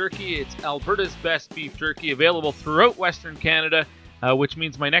Beef Jerky. It's Alberta's best beef jerky, available throughout Western Canada, which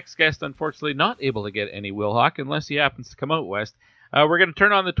means my next guest, unfortunately, not able to get any Wilhauk unless he happens to come out west. We're going to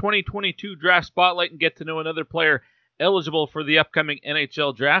turn on the 2022 draft spotlight and get to know another player eligible for the upcoming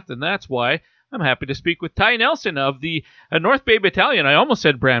NHL draft, and that's why I'm happy to speak with Ty Nelson of the North Bay Battalion. I almost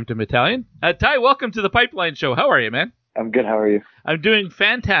said Brampton Battalion. Ty, welcome to The Pipeline Show. How are you, man? I'm good. How are you? I'm doing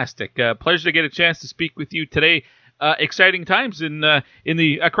fantastic. Pleasure to get a chance to speak with you today. Exciting times in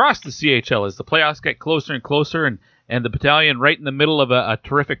the across the CHL as the playoffs get closer and closer, and the battalion right in the middle of a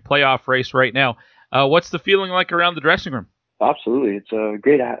terrific playoff race right now. What's the feeling like around the dressing room? Absolutely. It's a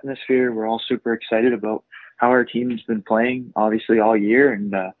great atmosphere. We're all super excited about how our team's been playing, obviously, all year,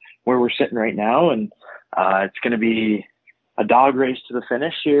 and where we're sitting right now. And it's going to be a dog race to the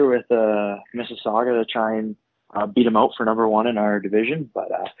finish here with Mississauga to try and beat them out for number one in our division. But,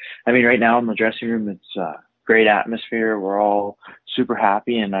 right now in the dressing room, it's a great atmosphere. We're all super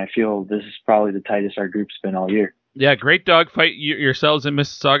happy, and I feel this is probably the tightest our group's been all year. Yeah, great dogfight yourselves in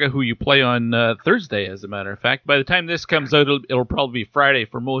Mississauga, who you play on Thursday, as a matter of fact. By the time this comes out, it'll probably be Friday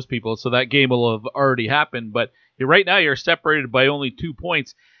for most people, so that game will have already happened. But right now, you're separated by only 2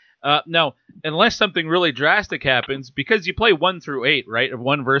 points. Now, unless something really drastic happens, because you play 1 through 8, right,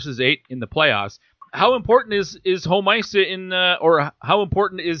 1 versus 8 in the playoffs, how important is home ice or how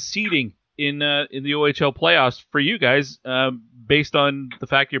important is seeding in the OHL playoffs for you guys, based on the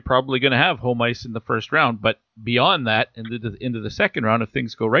fact you're probably going to have home ice in the first round, but beyond that, into the second round, if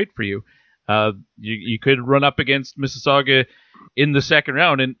things go right for you, you could run up against Mississauga in the second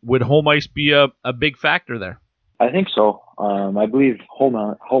round, and would home ice be a big factor there? I think so. I believe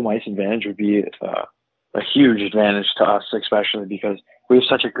home ice advantage would be a huge advantage to us, especially because we have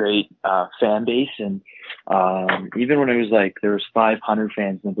such a great fan base, and even when it was like there was 500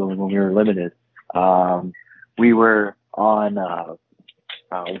 fans in the building when we were limited, we were on.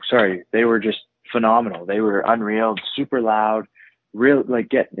 They were just phenomenal. They were unreal, super loud, real like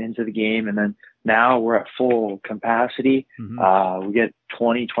getting into the game. And then now we're at full capacity. Mm-hmm. We get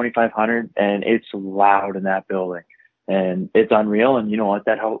 2,500, and it's loud in that building, and it's unreal. And you know what?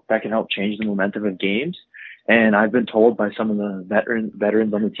 That can help change the momentum of games. And I've been told by some of the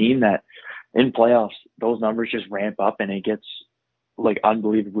veterans on the team that in playoffs, those numbers just ramp up and it gets like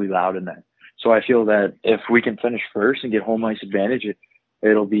unbelievably loud in there. So I feel that if we can finish first and get home ice advantage,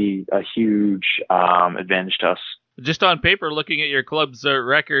 it'll be a huge advantage to us. Just on paper, looking at your club's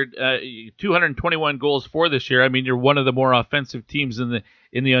record, 221 goals for this year. I mean, you're one of the more offensive teams in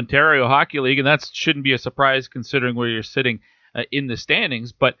the Ontario Hockey League, and that shouldn't be a surprise considering where you're sitting in the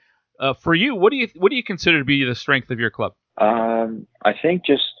standings. But for you, what do you consider to be the strength of your club? I think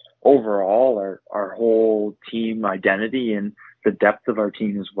just overall our whole team identity and the depth of our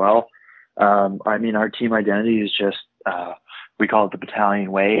team as well. I mean, our team identity is just we call it the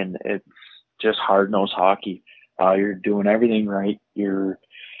battalion way, and it's just hard-nosed hockey. You're doing everything right. You're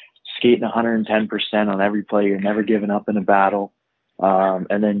skating 110% on every play. You're never giving up in a battle.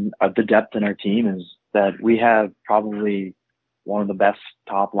 And then the depth in our team is that we have probably one of the best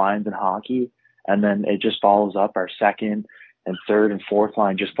top lines in hockey. And then it just follows up. Our second and third and fourth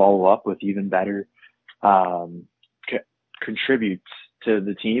line just follow up with even better contributes to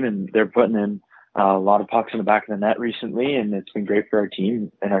the team. And they're putting in a lot of pucks in the back of the net recently, and it's been great for our team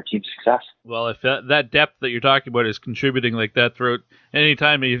and our team's success. Well, if that depth that you're talking about is contributing like that throughout any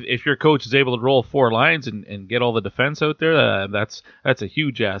time, if your coach is able to roll four lines and get all the defense out there, that's a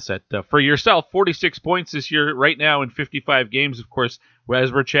huge asset. For yourself, 46 points this year right now in 55 games. Of course,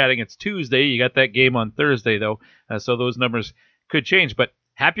 as we're chatting, it's Tuesday. You got that game on Thursday, though, so those numbers could change. But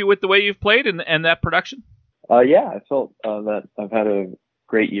happy with the way you've played and that production? Yeah, I felt that I've had a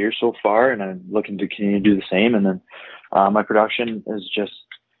great year so far, and I'm looking to continue to do the same. And then my production is just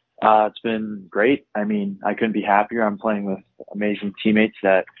it's been great. I mean, I couldn't be happier. I'm playing with amazing teammates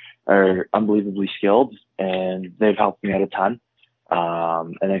that are unbelievably skilled, and they've helped me out a ton.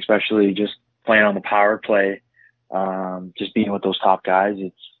 And especially just playing on the power play, just being with those top guys,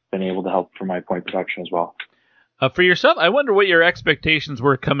 it's been able to help for my point production as well. For yourself, I wonder what your expectations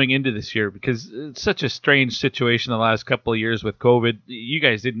were coming into this year, because it's such a strange situation the last couple of years with COVID. You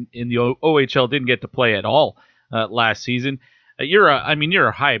guys didn't in the OHL didn't get to play at all last season. You're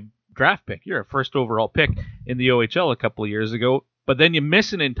a high draft pick. You're a first overall pick in the OHL a couple of years ago, but then you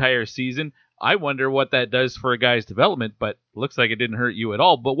miss an entire season. I wonder what that does for a guy's development, but looks like it didn't hurt you at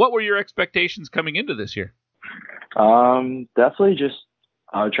all. But what were your expectations coming into this year? Definitely just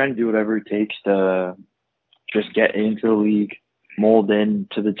trying to do whatever it takes to just get into the league, mold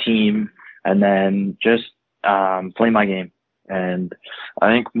into the team, and then just play my game. And I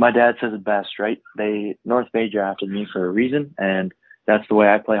think my dad says it best, right? North Bay drafted me for a reason, and that's the way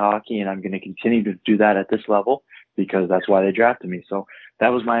I play hockey, and I'm going to continue to do that at this level because that's why they drafted me. So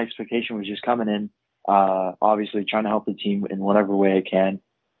that was my expectation, was just coming in, obviously trying to help the team in whatever way I can,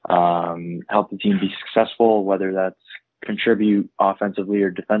 help the team be successful, whether that's contribute offensively or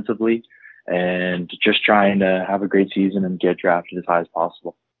defensively, and just trying to have a great season and get drafted as high as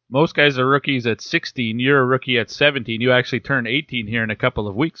possible. Most guys are rookies at 16. You're a rookie at 17. You actually turn 18 here in a couple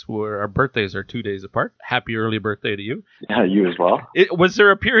of weeks, where our birthdays are 2 days apart. Happy early birthday to you. Yeah, you as well. Was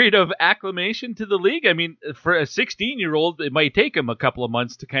there a period of acclimation to the league? I mean, for a 16-year-old, it might take him a couple of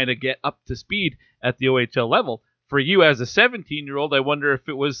months to kind of get up to speed at the OHL level. For you as a 17-year-old, I wonder if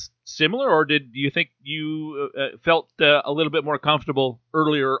it was similar, or do you think you felt a little bit more comfortable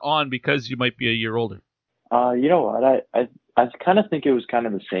earlier on because you might be a year older? You know what? I kind of think it was kind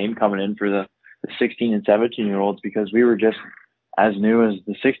of the same coming in for the 16 and 17-year-olds, because we were just as new as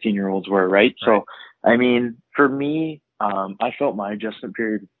the 16-year-olds were, right? So, I mean, for me, I felt my adjustment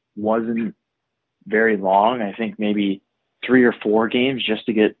period wasn't very long. I think maybe 3 or 4 games just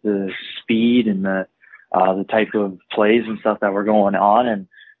to get the speed and the type of plays and stuff that were going on. And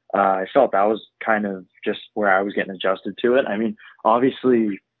I felt that was kind of just where I was getting adjusted to it. I mean,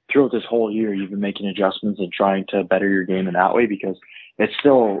 obviously, throughout this whole year, you've been making adjustments and trying to better your game in that way, because it's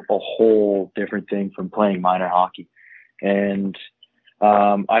still a whole different thing from playing minor hockey. And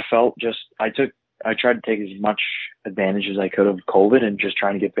I felt I tried to take as much advantage as I could of COVID and just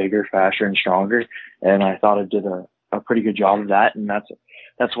trying to get bigger, faster, and stronger. And I thought I did a pretty good job of that. And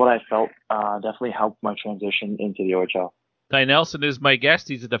that's what I felt definitely helped my transition into the OHL. Ty Nelson is my guest.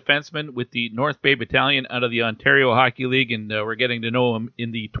 He's a defenseman with the North Bay Battalion out of the Ontario Hockey League, and we're getting to know him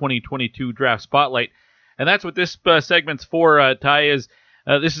in the 2022 Draft Spotlight. And that's what this segment's for, Ty.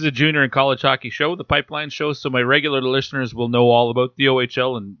 This is a junior and college hockey show, the Pipeline Show, so my regular listeners will know all about the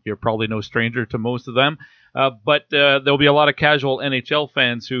OHL, and you're probably no stranger to most of them. But there'll be a lot of casual NHL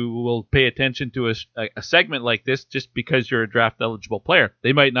fans who will pay attention to a segment like this just because you're a draft-eligible player.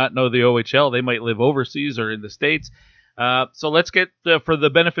 They might not know the OHL. They might live overseas or in the States. So let's get, for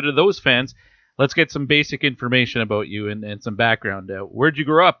the benefit of those fans, let's get some basic information about you and some background. Where'd you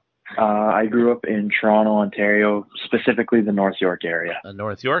grow up? I grew up in Toronto, Ontario, specifically the North York area.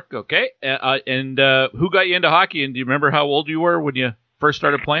 North York, okay. And who got you into hockey? And do you remember how old you were when you first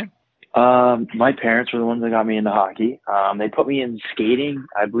started playing? My parents were the ones that got me into hockey. They put me in skating.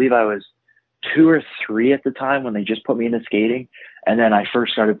 I believe I was 2 or 3 at the time when they just put me into skating. And then I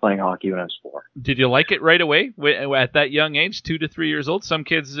first started playing hockey when I was 4. Did you like it right away at that young age, 2 to 3 years old? Some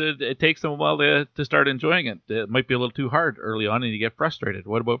kids, it takes them a while to start enjoying it. It might be a little too hard early on and you get frustrated.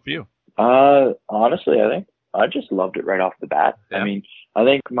 What about for you? Honestly, I think I just loved it right off the bat. Yeah. I mean, I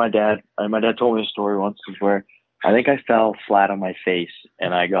think my dad told me a story once where I think I fell flat on my face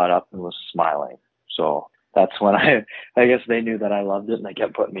and I got up and was smiling. So that's when I guess they knew that I loved it and they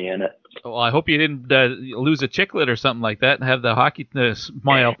kept putting me in it. Well, I hope you didn't lose a chicklet or something like that and have the hockey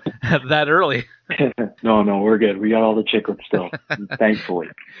smile that early. No, we're good. We got all the chiclets still, thankfully.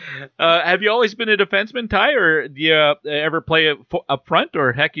 Have you always been a defenseman, Ty, or do you ever play up front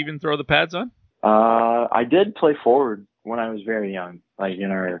or heck even throw the pads on? I did play forward when I was very young, like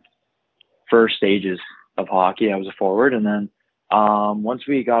in our first stages of hockey. I was a forward, and then once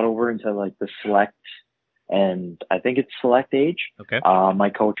we got over into like the select, and I think it's select age. Okay. My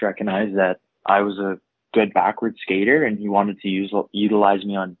coach recognized that I was a good backward skater, and he wanted to utilize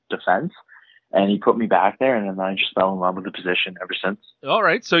me on defense, and he put me back there, and then I just fell in love with the position ever since. All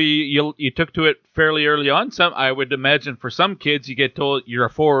right, so you took to it fairly early on. I would imagine for some kids, you get told you're a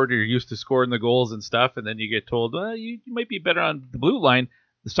forward, or you're used to scoring the goals and stuff, and then you get told, well, you might be better on the blue line.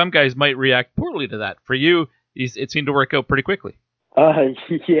 Some guys might react poorly to that. For you, it seemed to work out pretty quickly.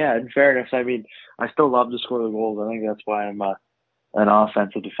 Yeah, in fairness, I mean, I still love to score the goals. I think that's why I'm an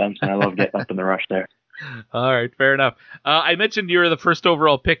offensive defenseman. I love getting up in the rush there. All right, fair enough. I mentioned you were the first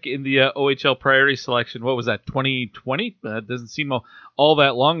overall pick in the OHL Priority Selection. What was that, 2020? That doesn't seem all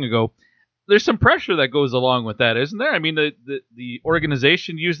that long ago. There's some pressure that goes along with that, isn't there? I mean, the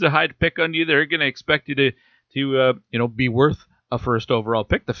organization used a high pick on you. They're going to expect you to be worth a first overall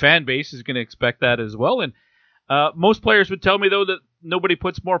pick. The fan base is going to expect that as well. And most players would tell me, though, that nobody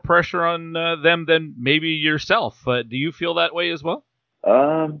puts more pressure on them than maybe yourself. Do you feel that way as well?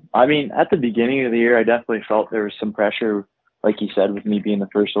 I mean, at the beginning of the year, I definitely felt there was some pressure, like you said, with me being the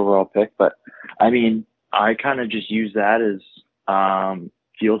first overall pick. But, I mean, I kind of just use that as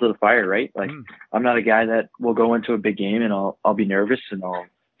fuel to the fire, right? Like, I'm not a guy that will go into a big game and I'll be nervous and I'll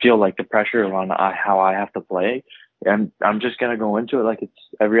feel like the pressure on how I have to play. And I'm just going to go into it like it's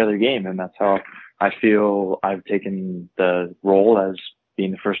every other game. And that's how I feel I've taken the role as being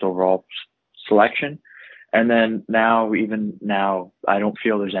the first overall selection. And then even now, I don't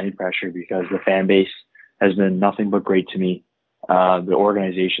feel there's any pressure because the fan base has been nothing but great to me. The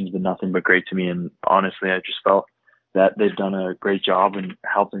organization's been nothing but great to me. And honestly, I just felt that they've done a great job in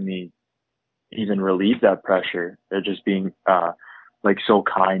helping me even relieve that pressure. They're just being so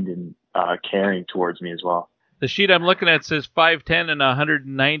kind and caring towards me as well. The sheet I'm looking at says 5'10" and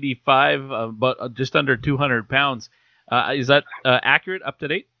 195, but just under 200 pounds. Is that accurate, up to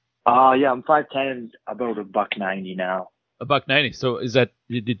date? Yeah, I'm 5'10" and about $190 now. $190. So is that,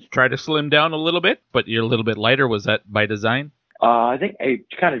 did you try to slim down a little bit, but you're a little bit lighter? Was that by design? I think it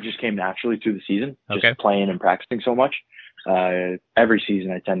kind of just came naturally through the season, just playing and practicing so much. Every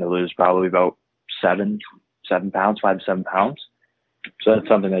season I tend to lose probably about 5 to 7 pounds. So that's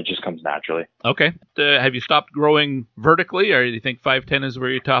something that just comes naturally. Okay. Have you stopped growing vertically, or do you think 5'10" is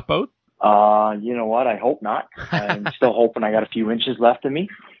where you top out? You know what? I hope not. I'm still hoping I got a few inches left in me.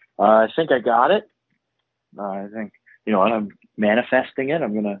 I think I got it. I think, I'm manifesting it.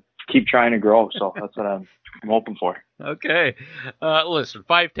 I'm going to keep trying to grow. So that's what I'm hoping for. Okay. Listen,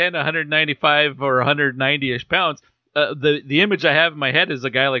 5'10", 195 or 190-ish pounds. The image I have in my head is a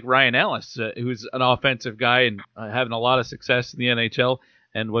guy like Ryan Ellis, who's an offensive guy and having a lot of success in the NHL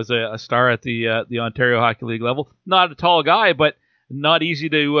and was a star at the Ontario Hockey League level. Not a tall guy, but not easy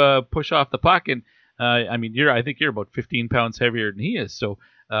to push off the puck. And I think you're about 15 pounds heavier than he is. So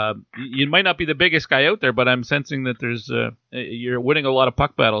you might not be the biggest guy out there, but I'm sensing that you're winning a lot of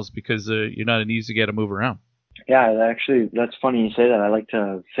puck battles because you're not an easy guy to move around. Yeah, actually, that's funny you say that. I like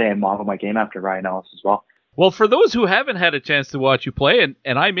to say I model my game after Ryan Ellis as well. Well, for those who haven't had a chance to watch you play,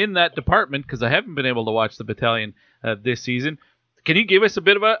 and I'm in that department because I haven't been able to watch the battalion this season, can you give us a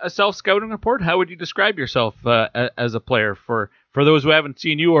bit of a self-scouting report? How would you describe yourself as a player for those who haven't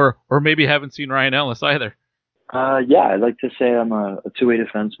seen you or maybe haven't seen Ryan Ellis either? Yeah, I'd like to say I'm a two-way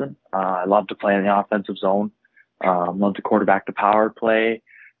defenseman. I love to play in the offensive zone. Love to quarterback the power play.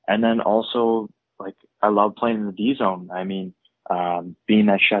 And then also, I love playing in the D zone. I mean, being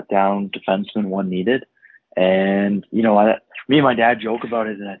that shutdown defenseman when needed. And, me and my dad joke about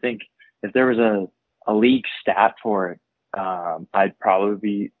it, and I think if there was a league stat for it, I'd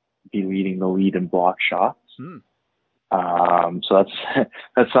probably be leading the lead in block shots. So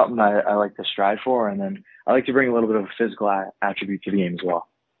that's something I like to strive for, and then I like to bring a little bit of a physical attribute to the game as well.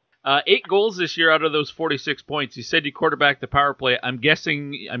 8 goals this year out of those 46 points. You said you quarterbacked the power play. I'm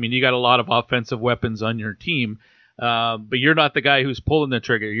guessing, you got a lot of offensive weapons on your team, but you're not the guy who's pulling the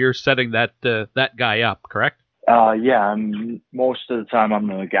trigger. You're setting that guy up, correct? Yeah, most of the time I'm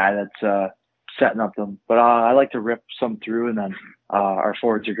the guy that's setting up them. But I like to rip some through, and then our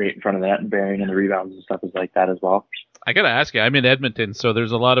forwards are great in front of that, and bearing and the rebounds and stuff is like that as well. I got to ask you, I'm in Edmonton, so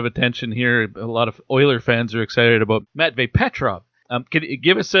there's a lot of attention here. A lot of Oiler fans are excited about Matvei Petrov. Can you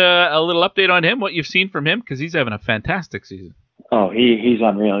give us a little update on him, what you've seen from him? Because he's having a fantastic season. Oh, he's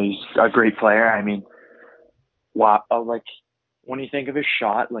unreal. He's a great player. Wow. Like, when you think of his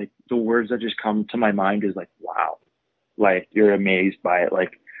shot, like, the words that just come to my mind is, like, wow. Like, you're amazed by it.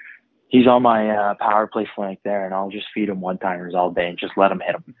 Like, he's on my power play flank there, and I'll just feed him one-timers all day and just let him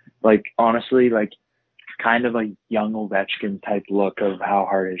hit him. Like, honestly, like, kind of a young Ovechkin type look of how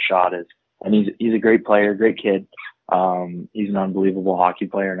hard his shot is. And he's a great player, great kid. He's an unbelievable hockey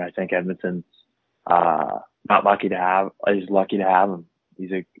player, and I think Edmonton's lucky to have him.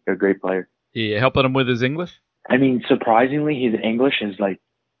 He's a great player. You helping him with his English? Surprisingly, his English is like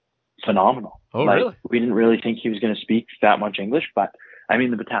phenomenal. Oh, really? We didn't really think he was going to speak that much English, but the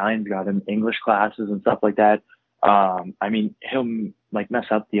battalion's got him English classes and stuff like that. He'll like mess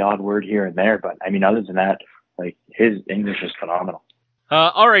up the odd word here and there, but other than that, like, his English is phenomenal.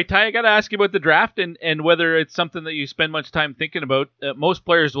 All right, Ty, I got to ask you about the draft and whether it's something that you spend much time thinking about. Most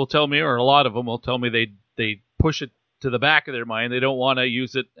players will tell me, or a lot of them will tell me, they push it to the back of their mind. They don't want to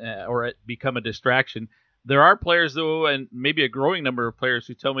use it or it become a distraction. There are players, though, and maybe a growing number of players,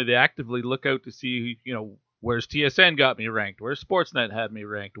 who tell me they actively look out to see, where's TSN got me ranked, where's Sportsnet had me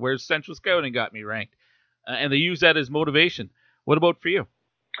ranked, where's Central Scouting got me ranked, and they use that as motivation. What about for you?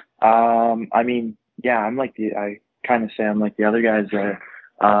 I'm like I kind of say I'm like the other guys there.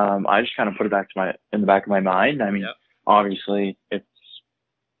 I just kind of put it in the back of my mind. Obviously, it's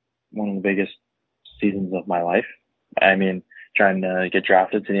one of the biggest seasons of my life. Trying to get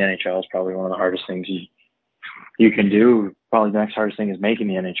drafted to the NHL is probably one of the hardest things you can do. Probably the next hardest thing is making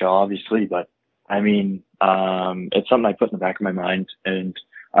the NHL, obviously. But it's something I put in the back of my mind, and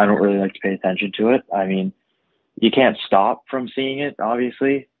I don't really like to pay attention to it. You can't stop from seeing it,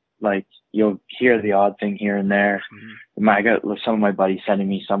 obviously. Like, you'll hear the odd thing here and there. Mm-hmm. I got some of my buddies sending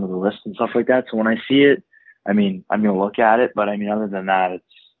me some of the lists and stuff like that. So when I see it, I'm going to look at it. But other than that,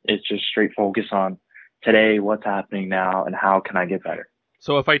 it's just straight focus on today, what's happening now, and how can I get better.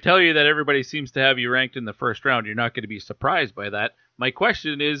 So if I tell you that everybody seems to have you ranked in the first round, you're not going to be surprised by that. My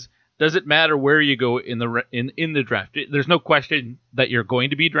question is, does it matter where you go in the draft? There's no question that you're going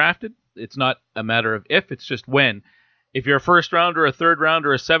to be drafted. It's not a matter of if, it's just when. If you're a first rounder, a third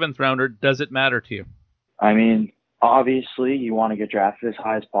rounder, a seventh rounder, does it matter to you? Obviously you want to get drafted as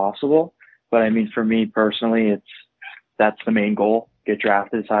high as possible, but for me personally, that's the main goal, get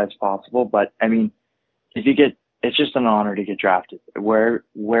drafted as high as possible. But it's just an honor to get drafted. Where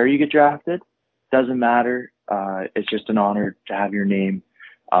you get drafted doesn't matter. It's just an honor to have your name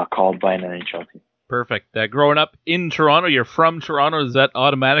called by an NHL team. Perfect. Growing up in Toronto, you're from Toronto. Does that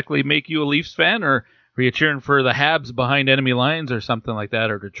automatically make you a Leafs fan, or were you cheering for the Habs behind enemy lines or something like that,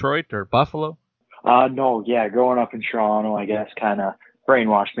 or Detroit or Buffalo? No, yeah, growing up in Toronto, I guess, kind of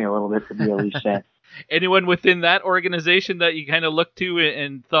brainwashed me a little bit to be a Leafs fan. Anyone within that organization that you kind of looked to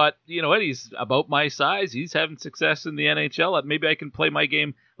and thought, you know what, he's about my size, he's having success in the NHL, maybe I can play my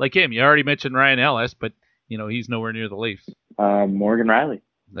game like him? You already mentioned Ryan Ellis, but he's nowhere near the Leafs. Morgan Riley.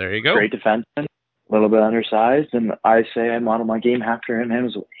 There you go. Great defenseman, a little bit undersized, and I say I model my game after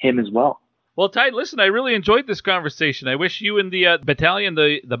him as well. Well, Ty, listen, I really enjoyed this conversation. I wish you and the battalion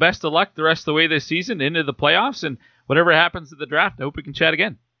the best of luck the rest of the way this season into the playoffs, and whatever happens at the draft, I hope we can chat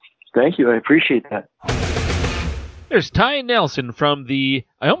again. Thank you. I appreciate that. There's Ty Nelson from I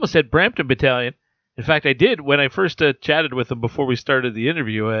almost said Brampton Battalion. In fact, I did when I first chatted with him before we started the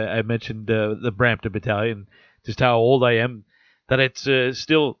interview. I mentioned the Brampton Battalion, just how old I am, that it's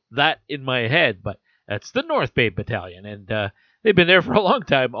still that in my head. But that's the North Bay Battalion, and they've been there for a long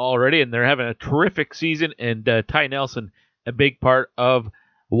time already, and they're having a terrific season. And Ty Nelson, a big part of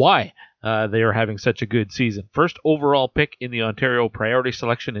why they are having such a good season. First overall pick in the Ontario Priority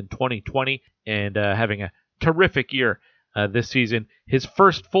Selection in 2020, and having a terrific year this season. His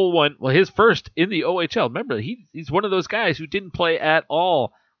first full one, his first in the OHL. Remember, he's one of those guys who didn't play at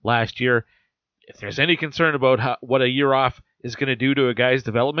all last year. If there's any concern about what a year off is going to do to a guy's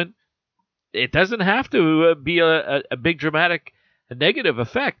development, it doesn't have to be a big dramatic negative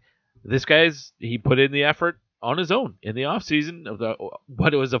effect. This he put in the effort on his own in the offseason,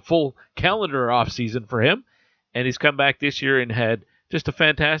 but it was a full calendar offseason for him, and he's come back this year and had just a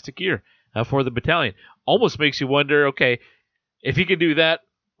fantastic year for the battalion. Almost makes you wonder, okay, if he can do that,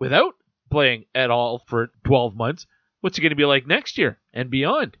 without playing at all for 12 months, what's it going to be like next year and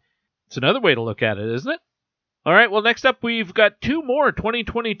beyond? It's another way to look at it, isn't it? All right, well, next up, we've got 2 more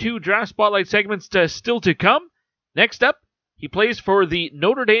 2022 Draft Spotlight segments still to come. Next up, he plays for the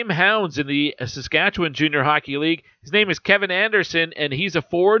Notre Dame Hounds in the Saskatchewan Junior Hockey League. His name is Kevin Anderson, and he's a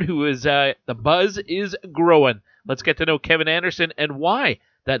forward who is, the buzz is growing. Let's get to know Kevin Anderson and why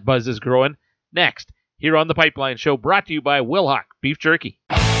that buzz is growing next, here on The Pipeline Show, brought to you by Wilhauk Beef Jerky.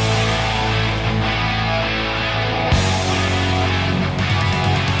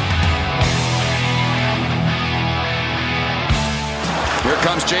 Here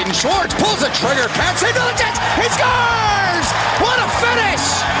comes Jaden Schwartz, pulls the trigger, can't save the chance, he scores! What a finish!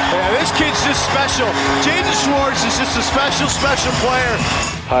 Yeah, this kid's just special. Jaden Schwartz is just a special, special player.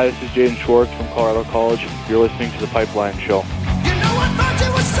 Hi, this is Jaden Schwartz from Colorado College. You're listening to The Pipeline Show. You know I thought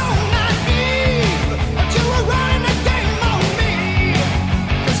you were so naive, but you were running the game on me.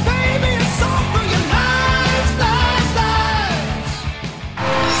 'Cause baby, it's all for your lies, lies, lies.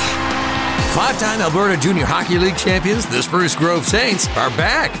 5-time Alberta Junior Hockey League champions, the Spruce Grove Saints, are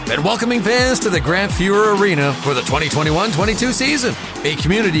back and welcoming fans to the Grant Fuhrer Arena for the 2021-22 season. A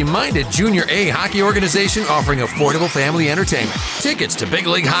community-minded Junior A hockey organization offering affordable family entertainment. Tickets to big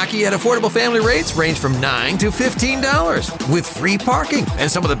league hockey at affordable family rates range from $9 to $15, with free parking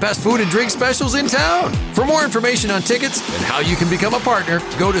and some of the best food and drink specials in town. For more information on tickets and how you can become a partner,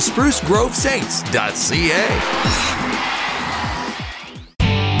 go to sprucegrovesaints.ca.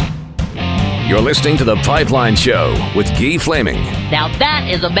 You're listening to The Pipeline Show with Guy Flaming. Now that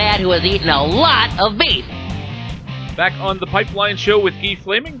is a man who has eaten a lot of beef. Back on The Pipeline Show with Guy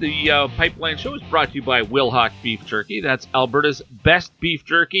Flaming. The Pipeline Show is brought to you by Wilhauk Beef Jerky. That's Alberta's best beef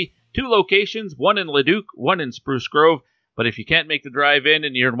jerky. 2 locations, one in Leduc, one in Spruce Grove. But if you can't make the drive in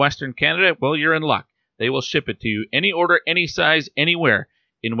and you're in Western Canada, well, you're in luck. They will ship it to you. Any order, any size, anywhere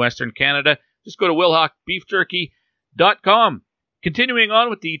in Western Canada. Just go to wilhaukbeefjerky.com. Continuing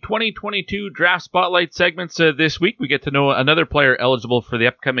on with the 2022 Draft Spotlight segments this week, we get to know another player eligible for the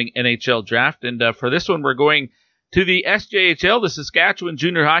upcoming NHL Draft. And for this one, we're going to the SJHL, the Saskatchewan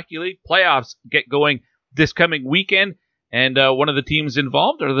Junior Hockey League. Playoffs get going this coming weekend. And one of the teams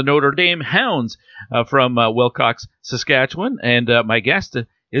involved are the Notre Dame Hounds from Wilcox, Saskatchewan. And my guest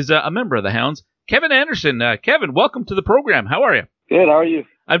is a member of the Hounds, Kevin Anderson. Kevin, welcome to the program. How are you? Good, how are you?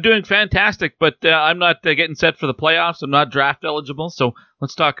 I'm doing fantastic, but I'm not getting set for the playoffs. I'm not draft eligible, so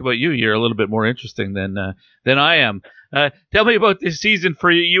let's talk about you. You're a little bit more interesting than I am. Tell me about this season for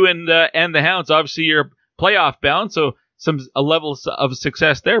you and the Hounds. Obviously, you're playoff bound, so a level of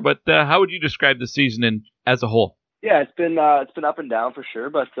success there. But how would you describe the season as a whole? Yeah, it's been up and down for sure,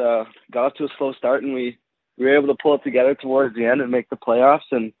 but got off to a slow start, and we were able to pull it together towards the end and make the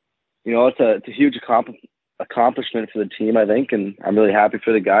playoffs. And you know, it's a huge accomplishment for the team, I think, and I'm really happy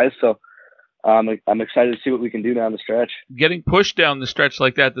for the guys. So I'm excited to see what we can do down the stretch. Getting pushed down the stretch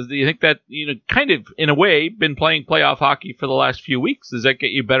like that, do you think that, kind of in a way, been playing playoff hockey for the last few weeks? Does that get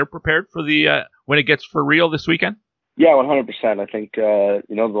you better prepared for the when it gets for real this weekend? Yeah, 100%. I think the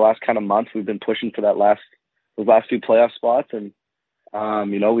last kind of month we've been pushing for those last few playoff spots, and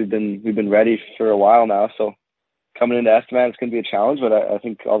we've been ready for a while now. So coming into Estevan, it's going to be a challenge, but I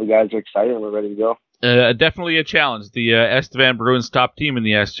think all the guys are excited and we're ready to go. Definitely a challenge. The Estevan Bruins top team in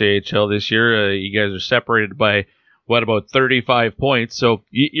the SJHL this year. You guys are separated by, about 35 points. So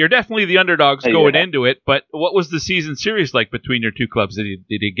you're definitely the underdogs going into it. But what was the season series like between your two clubs? Did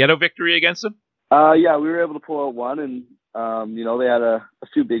you get a victory against them? Yeah, we were able to pull out one, and they had a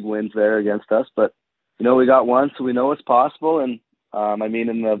few big wins there against us. But we got one, so we know it's possible. And in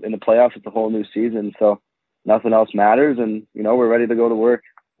the playoffs, it's a whole new season, so nothing else matters. And we're ready to go to work.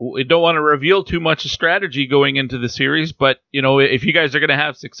 We don't want to reveal too much strategy going into the series, but, if you guys are going to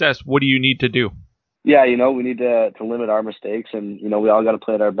have success, what do you need to do? Yeah, we need to limit our mistakes, and, we all got to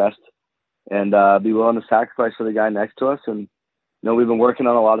play at our best and be willing to sacrifice for the guy next to us. And, we've been working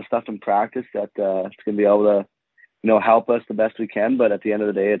on a lot of stuff in practice that it's going to be able to, help us the best we can. But at the end of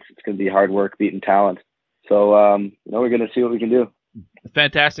the day, it's going to be hard work beating talent. So, we're going to see what we can do. A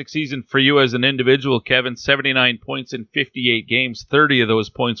fantastic season for you as an individual, Kevin. 79 points in 58 games. 30 of those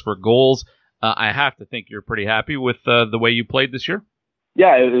points were goals. I have to think you're pretty happy with the way you played this year.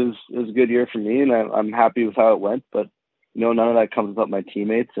 Yeah, it was a good year for me, and I'm happy with how it went. But none of that comes without my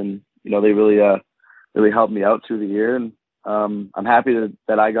teammates, and they really helped me out through the year. And I'm happy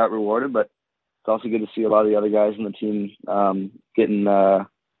that I got rewarded. But it's also good to see a lot of the other guys in the team getting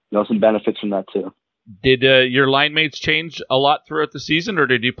some benefits from that too. Did your line mates change a lot throughout the season, or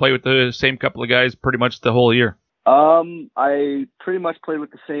did you play with the same couple of guys pretty much the whole year? I pretty much played with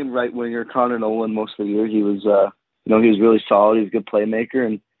the same right winger, Connor Nolan, most of the year. He was, he was really solid. He was a good playmaker,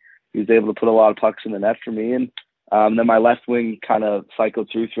 and he was able to put a lot of pucks in the net for me. And then my left wing kind of cycled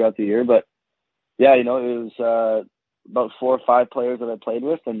throughout the year. But yeah, it was about 4 or 5 players that I played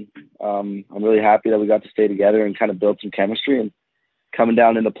with, and I'm really happy that we got to stay together and kind of build some chemistry. And coming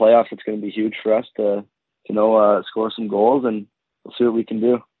down into playoffs, it's going to be huge for us to score some goals, and we'll see what we can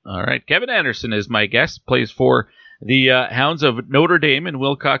do. All right, Kevin Anderson is my guest. Plays for the Hounds of Notre Dame in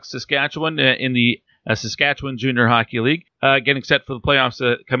Wilcox, Saskatchewan, in the Saskatchewan Junior Hockey League, getting set for the playoffs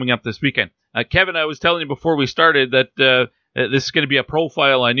coming up this weekend. Kevin, I was telling you before we started that this is going to be a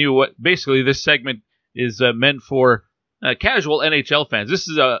profile on you. Basically, this segment is meant for casual NHL fans. This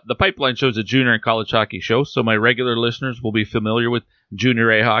is the Pipeline Show is a junior and college hockey show, so my regular listeners will be familiar with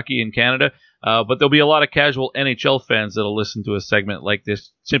Junior A hockey in Canada, but there'll be a lot of casual NHL fans that'll listen to a segment like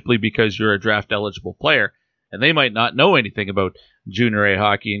this simply because you're a draft-eligible player, and they might not know anything about Junior A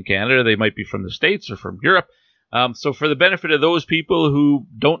hockey in Canada. They might be from the States or from Europe. So for the benefit of those people who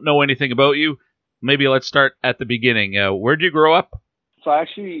don't know anything about you, maybe let's start at the beginning. Where did you grow up? So I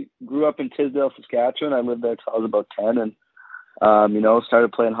actually grew up in Tisdale, Saskatchewan. I lived there till I was about 10, and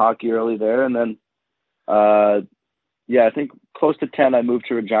started playing hockey early there. And then, I think close to 10, I moved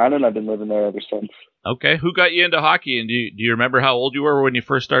to Regina, and I've been living there ever since. Okay. Who got you into hockey, and do you remember how old you were when you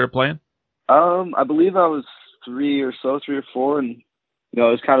first started playing? I believe I was 3 or 4, and it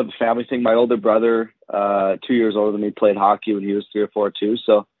was kind of a family thing. My older brother, 2 years older than me, played hockey when he was 3 or 4 too.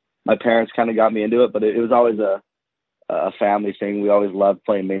 So my parents kind of got me into it, but it was always a family thing. We always loved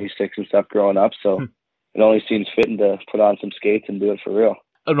playing mini sticks and stuff growing up, so it only seems fitting to put on some skates and do it for real.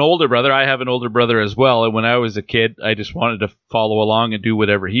 An older brother. I have an older brother as well, and when I was a kid, I just wanted to follow along and do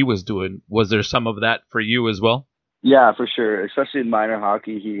whatever he was doing. Was there some of that for you as well? Yeah, for sure. Especially in minor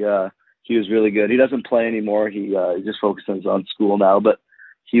hockey, he was really good. He doesn't play anymore. He just focuses on school now, but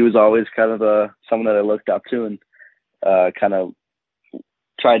he was always kind of someone that I looked up to, and kind of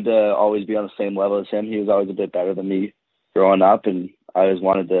tried to always be on the same level as him. He was always a bit better than me growing up, and I always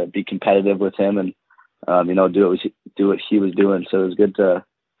wanted to be competitive with him and do what he was doing. So it was good to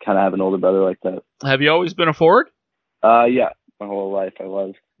kind of have an older brother like that. Have you always been a forward? Yeah, my whole life I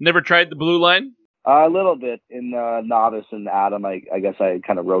was. Never tried the blue line? A little bit in novice and Adam. I guess I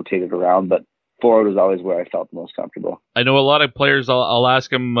kind of rotated around, but forward was always where I felt the most comfortable. I know a lot of players, I'll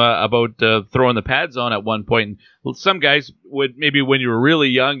ask them about throwing the pads on at one point. Well, some guys would, maybe when you were really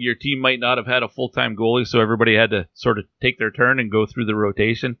young, your team might not have had a full-time goalie, so everybody had to sort of take their turn and go through the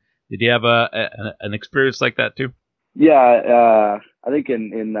rotation. Did you have an experience like that too? Yeah, I think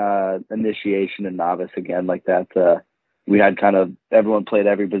in initiation and novice, again, like that, we had kind of, everyone played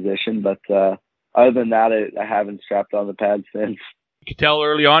every position, but other than that, I haven't strapped on the pads since. You could tell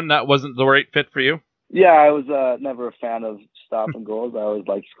early on that wasn't the right fit for you? Yeah, I was never a fan of stopping goals. I always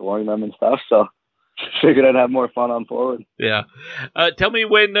liked scoring them and stuff, so figured I'd have more fun on forward. Yeah. Tell me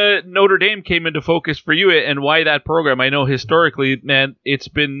when Notre Dame came into focus for you and why that program. I know historically, man, it's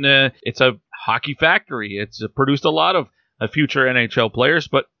been it's a hockey factory. It's produced a lot of future NHL players,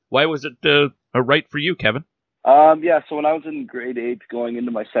 but why was it right for you, Kevin? So when I was in grade 8 going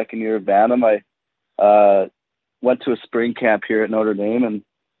into my second year of Bantam, I went to a spring camp here at Notre Dame and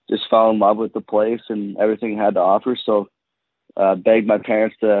just fell in love with the place and everything it had to offer. So begged my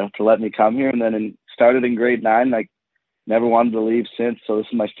parents to let me come here, and then started in grade 9. I never wanted to leave since. So this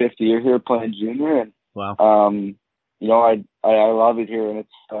is my 5th year here playing junior, and wow. I love it here, and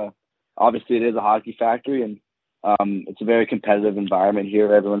it's obviously it is a hockey factory, and it's a very competitive environment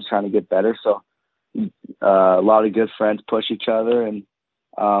here. Everyone's trying to get better, so a lot of good friends push each other, and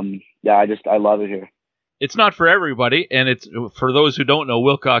I love it here. It's not for everybody, and it's for those who don't know,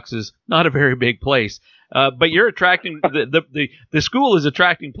 Wilcox is not a very big place. But you're attracting the school is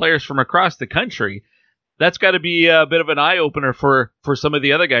attracting players from across the country. That's got to be a bit of an eye opener for some of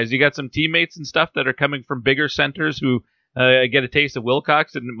the other guys. You got some teammates and stuff that are coming from bigger centers who get a taste of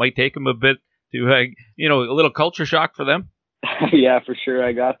Wilcox, and it might take them a bit to a little culture shock for them. Yeah, for sure.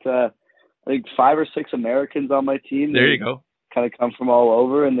 I got I think 5 or 6 Americans on my team. There you go. Kind of come from all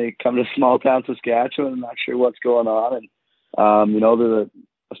over, and they come to small town Saskatchewan. I'm not sure what's going on, and there's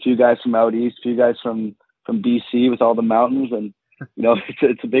a few guys from out east, a few guys from BC with all the mountains, and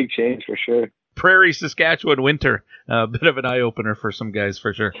it's a big change for sure. Prairie Saskatchewan winter, a bit of an eye opener for some guys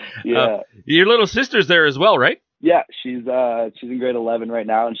for sure. Yeah, your little sister's there as well, right? Yeah, she's in grade 11 right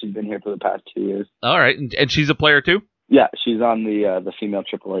now, and she's been here for the past 2 years. All right, and she's a player too? Yeah, she's on the female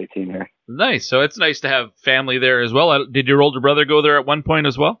AAA team here. Nice. So it's nice to have family there as well. Did your older brother go there at one point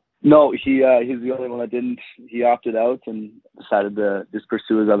as well? No, he's the only one that didn't. He opted out and decided to just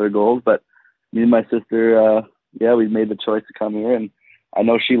pursue his other goals. But me and my sister, we made the choice to come here, and I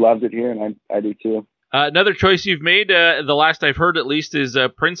know she loves it here, and I do too. Another choice you've made, the last I've heard at least, is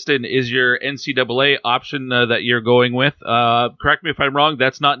Princeton is your NCAA option that you're going with. Correct me if I'm wrong,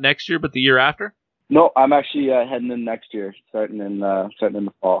 that's not next year, but the year after? No, I'm actually heading in next year, starting in the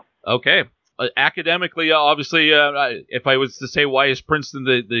fall. Okay. Academically, obviously, if I was to say why is Princeton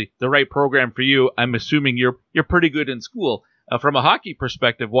the right program for you, I'm assuming you're pretty good in school. From a hockey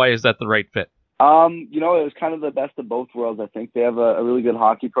perspective, why is that the right fit? It was kind of the best of both worlds. I think they have a really good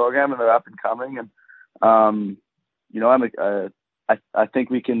hockey program, and they're up and coming. And I think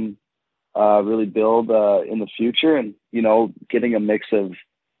we can really build in the future. And getting a mix of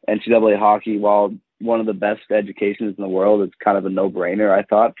NCAA hockey while one of the best educations in the world is kind of a no-brainer, I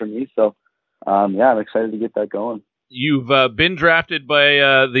thought, for me. So I'm excited to get that going. You've been drafted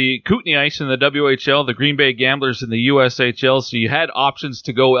by the Kootenay Ice in the WHL, the Green Bay Gamblers in the USHL, so you had options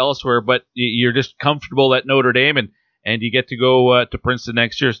to go elsewhere, but you're just comfortable at Notre Dame, and you get to go to Princeton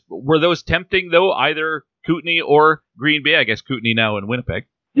next year. Were those tempting, though, either Kootenay or Green Bay? I guess Kootenay now in Winnipeg.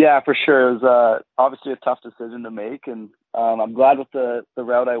 Yeah, for sure. It was obviously a tough decision to make, and I'm glad with the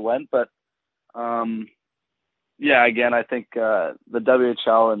route I went, but again, I think the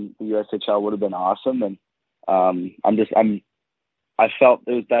WHL and the USHL would have been awesome, and I felt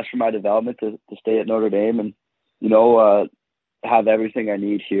it was best for my development to stay at Notre Dame and, have everything I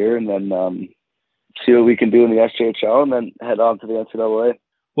need here, and then see what we can do in the SJHL, and then head on to the NCAA.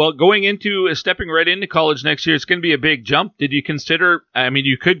 Well, stepping right into college next year, it's going to be a big jump. Did you consider,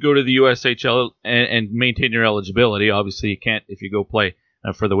 you could go to the USHL and maintain your eligibility. Obviously, you can't if you go play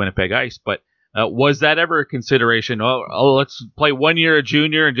for the Winnipeg Ice, but was that ever a consideration? Oh, let's play 1 year a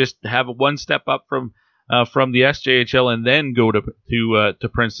junior and just have one step up from the SJHL and then go to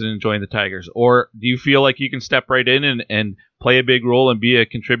Princeton and join the Tigers? Or do you feel like you can step right in and play a big role and be a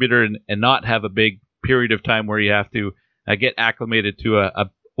contributor and not have a big period of time where you have to get acclimated to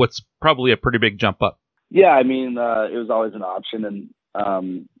what's probably a pretty big jump up? Yeah, it was always an option,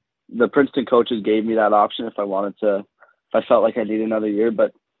 and the Princeton coaches gave me that option if I felt like I needed another year.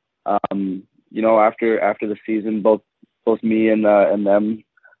 But after the season, both me and them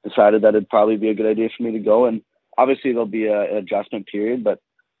decided that it'd probably be a good idea for me to go. And obviously there'll be an adjustment period, but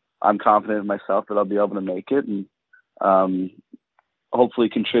I'm confident in myself that I'll be able to make it and hopefully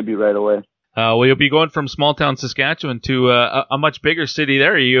contribute right away. Well, you'll be going from small town Saskatchewan to a much bigger city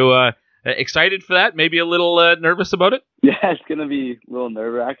there. Are you excited for that? Maybe a little nervous about it? Yeah, it's going to be a little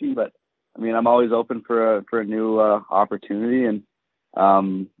nerve-wracking, but I'm always open for a new opportunity. And,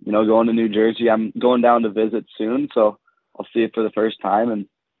 going to New Jersey, I'm going down to visit soon, so I'll see it for the first time, and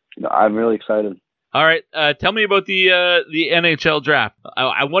I'm really excited. All right, tell me about the NHL draft.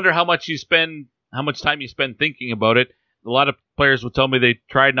 I wonder how much time you spend thinking about it. A lot of players will tell me they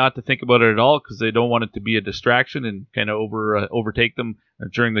try not to think about it at all because they don't want it to be a distraction and kind of overtake them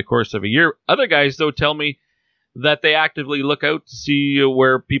during the course of a year. Other guys, though, tell me that they actively look out to see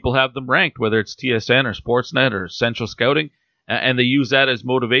where people have them ranked, whether it's TSN or Sportsnet or Central Scouting, and they use that as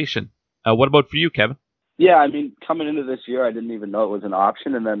motivation. What about for you, Kevin? Yeah, coming into this year, I didn't even know it was an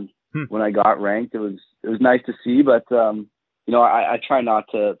option, and then when I got ranked, it was nice to see. But I try not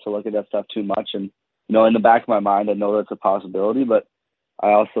to look at that stuff too much, and in the back of my mind, I know that's a possibility, but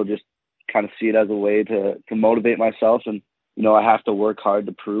I also just kind of see it as a way to motivate myself, and I have to work hard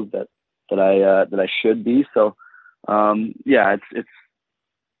to prove that I should be. So it's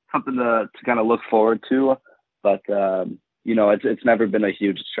something to kind of look forward to, but it's never been a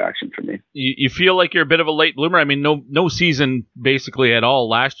huge distraction for me. You feel like you're a bit of a late bloomer. No season basically at all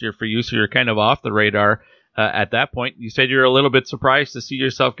last year for you, so you're kind of off the radar at that point. You said you're a little bit surprised to see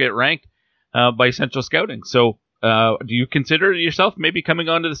yourself get ranked by Central Scouting. So do you consider yourself maybe coming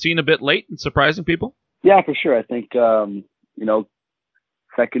onto the scene a bit late and surprising people? Yeah, for sure. I think,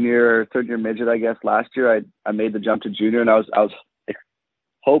 second year or third year midget, I guess, last year, I made the jump to junior, and I was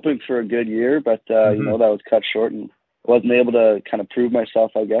hoping for a good year, but, that was cut short and wasn't able to kind of prove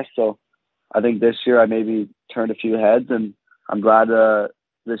myself, I guess. So I think this year I maybe turned a few heads, and I'm glad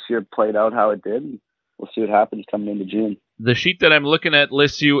this year played out how it did. We'll see what happens coming into June. The sheet that I'm looking at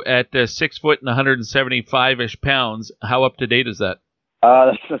lists you at 6 foot and 175-ish pounds. How up to date is that?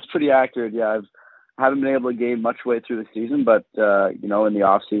 That's pretty accurate. Yeah, I haven't been able to gain much weight through the season, but in the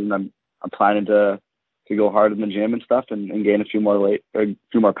off season, I'm planning to go hard in the gym and stuff and gain a few more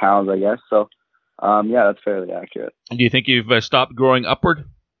pounds, I guess. So that's fairly accurate. And do you think you've stopped growing upward?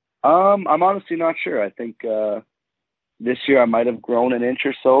 I'm honestly not sure. I think this year I might have grown an inch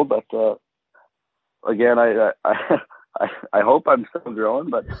or so, but again, I hope I'm still growing,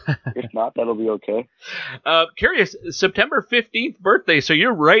 but if not, that'll be okay. Curious, September 15th birthday, so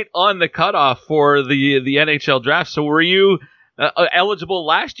you're right on the cutoff for the NHL draft. So were you eligible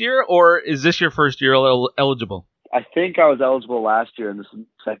last year, or is this your first year eligible? I think I was eligible last year, and this is the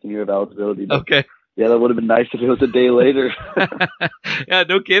second year of eligibility. But okay. Yeah, that would have been nice if it was a day later. Yeah,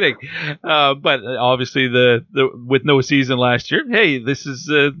 no kidding. But obviously, the with no season last year, hey, this is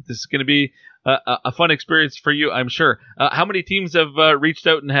going to be a fun experience for you, I'm sure. How many teams have reached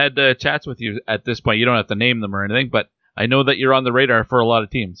out and had chats with you at this point? You don't have to name them or anything, but I know that you're on the radar for a lot of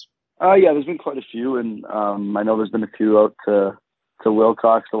teams. Yeah, there's been quite a few, and I know there's been a few out to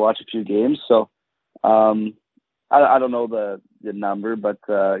Wilcox to watch a few games. So I don't know the number, but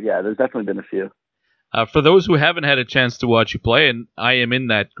yeah, there's definitely been a few. For those who haven't had a chance to watch you play, and I am in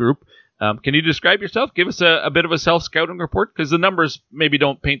that group, can you describe yourself? Give us a bit of a self-scouting report, because the numbers maybe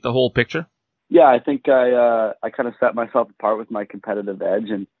don't paint the whole picture. Yeah, I think I kind of set myself apart with my competitive edge,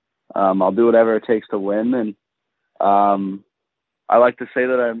 and I'll do whatever it takes to win. And I like to say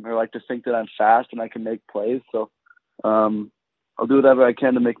that I like to think that I'm fast and I can make plays. So I'll do whatever I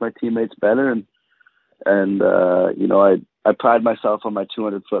can to make my teammates better. And you know, I pride myself on my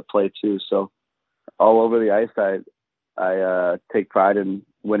 200-foot play too. So all over the ice, I take pride in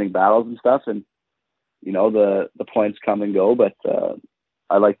winning battles and stuff. And you know, the points come and go, but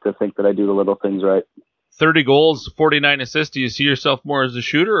I like to think that I do the little things right. 30 goals, 49 assists. Do you see yourself more as a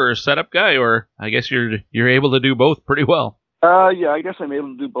shooter or a setup guy, or I guess you're able to do both pretty well? Yeah, I guess I'm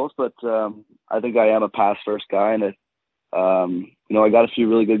able to do both, but I think I am a pass-first guy, and you know, I got a few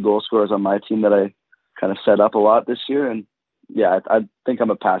really good goal scorers on my team that I kind of set up a lot this year, and yeah, I think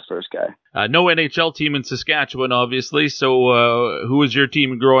I'm a pass-first guy. No NHL team in Saskatchewan, obviously. So who was your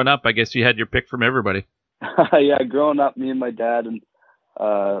team growing up? I guess you had your pick from everybody. Yeah, growing up, me and my dad, and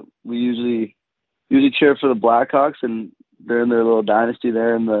we usually cheer for the Blackhawks, and they're in their little dynasty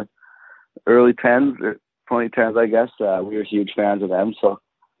there in the early 10s or 2010s, I guess. We were huge fans of them, so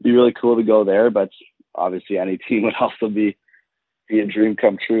it'd be really cool to go there. But obviously, any team would also be a dream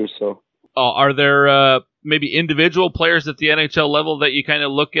come true. So, are there maybe individual players at the NHL level that you kind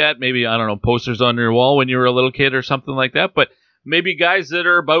of look at? Maybe, I don't know, posters on your wall when you were a little kid or something like that. But maybe guys that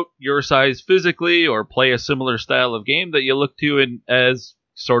are about your size physically or play a similar style of game that you look to as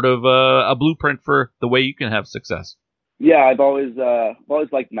sort of a blueprint for the way you can have success. Yeah, I've always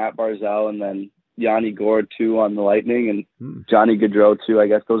liked Matt Barzal, and then Yanni Gourde too on the Lightning, and Johnny Gaudreau too. I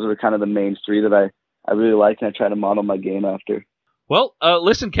guess those are kind of the main three that I really like, and I try to model my game after. Well,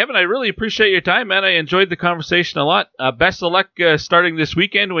 listen, Kevin, I really appreciate your time, man. I enjoyed the conversation a lot. Best of luck starting this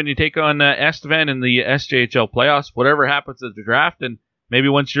weekend when you take on Estevan in the SJHL playoffs, whatever happens at the draft, and maybe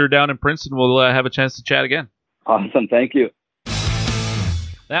once you're down in Princeton, we'll have a chance to chat again. Awesome. Thank you.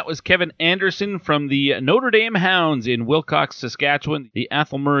 That was Kevin Anderson from the Notre Dame Hounds in Wilcox, Saskatchewan, the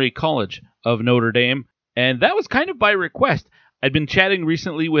Athol Murray College of Notre Dame. And that was kind of by request. I'd been chatting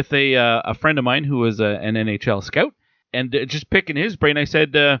recently with a friend of mine who was an NHL scout, and just picking his brain, I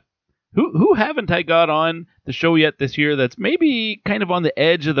said, who haven't I got on the show yet this year that's maybe kind of on the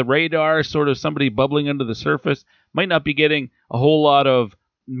edge of the radar, sort of somebody bubbling under the surface, might not be getting a whole lot of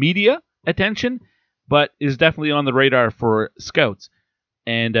media attention, but is definitely on the radar for scouts.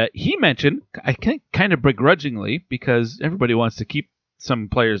 And he mentioned, I think kind of begrudgingly, because everybody wants to keep some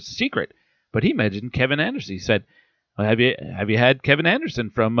players secret, but he mentioned Kevin Anderson. He said, well, have you had Kevin Anderson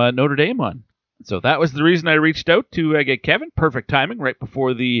from Notre Dame on? So that was the reason I reached out to get Kevin. Perfect timing right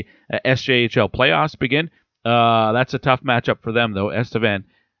before the SJHL playoffs begin. That's a tough matchup for them, though. Estevan,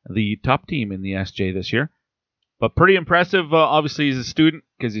 the top team in the SJ this year. But pretty impressive. Obviously, he's a student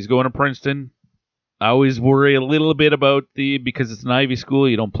because he's going to Princeton. I always worry a little bit about because it's an Ivy school,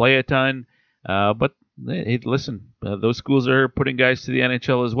 you don't play a ton. But hey, listen, those schools are putting guys to the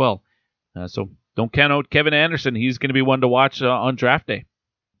NHL as well. So don't count out Kevin Anderson. He's going to be one to watch on draft day.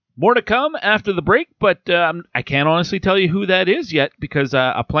 More to come after the break, but I can't honestly tell you who that is yet because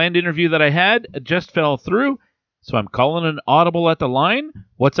a planned interview that I had just fell through. So I'm calling an audible at the line.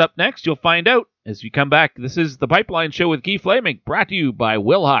 What's up next? You'll find out as we come back. This is The Pipeline Show with Guy Flaming, brought to you by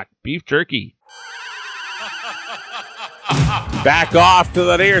Wilhock Beef Jerky. Back off to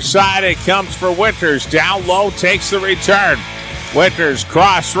the near side. It comes for Winters. Down low, takes the return. Winters,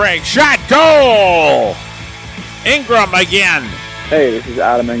 cross ring, shot, goal! Ingram again. Hey, this is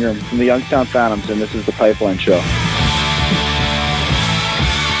Adam Ingram from the Youngstown Phantoms, and this is The Pipeline Show.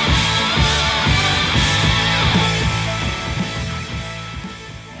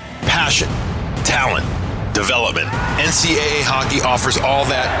 Passion, talent, development. NCAA hockey offers all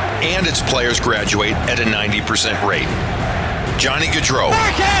that, and its players graduate at a 90% rate. Johnny Gaudreau,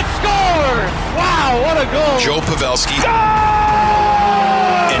 Backhand score! Wow, what a goal! Joe Pavelski,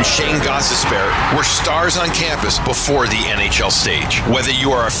 and Shane Gostisbehere were stars on campus before the NHL stage. Whether you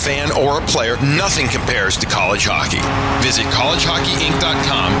are a fan or a player, nothing compares to college hockey. Visit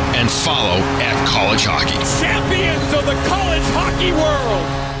collegehockeyinc.com and follow @collegehockey. Champions of the college hockey world!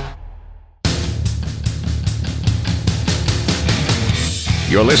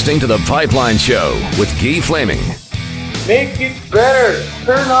 You're listening to The Pipeline Show with Guy Flaming. Make it better.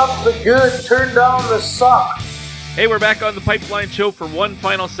 Turn up the good. Turn down the suck. Hey, we're back on The Pipeline Show for one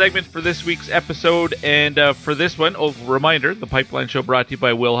final segment for this week's episode. And for this one, reminder, The Pipeline Show brought to you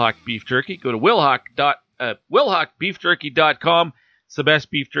by Wilhauk Beef Jerky. Go to wilhaukbeefjerky.com. It's the best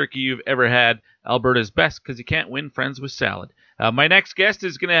beef jerky you've ever had. Alberta's best, because you can't win friends with salad. My next guest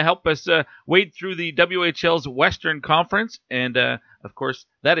is going to help us wade through the WHL's Western Conference. And, of course,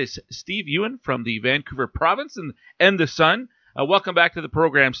 that is Steve Ewen from the Vancouver Province and the Sun. Welcome back to the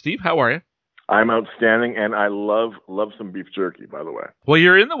program, Steve. How are you? I'm outstanding, and I love some beef jerky, by the way. Well,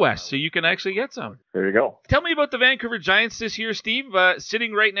 you're in the West, so you can actually get some. There you go. Tell me about the Vancouver Giants this year, Steve.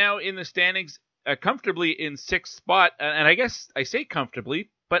 Sitting right now in the standings, comfortably in sixth spot. And I guess I say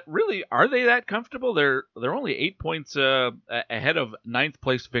comfortably, but really, are they that comfortable? They're only 8 points ahead of ninth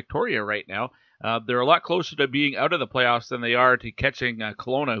place Victoria right now. They're a lot closer to being out of the playoffs than they are to catching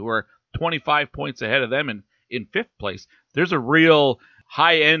Kelowna, who are 25 points ahead of them in fifth place. There's a real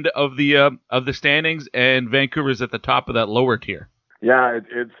high end of the standings, and Vancouver's at the top of that lower tier. Yeah,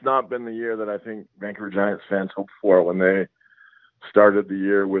 it's not been the year that I think Vancouver Giants fans hoped for when they started the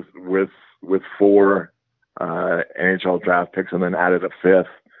year with 4 NHL draft picks and then added a fifth.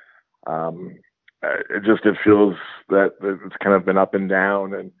 It feels that it's kind of been up and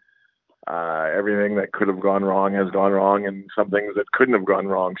down, and everything that could have gone wrong has gone wrong, and some things that couldn't have gone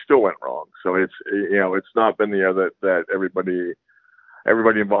wrong still went wrong. So it's not been the year that everybody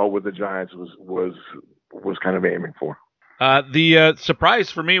involved with the Giants was kind of aiming for. The surprise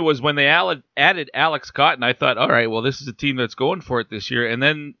for me was when they added Alex Cotton. I thought, all right, well, this is a team that's going for it this year. And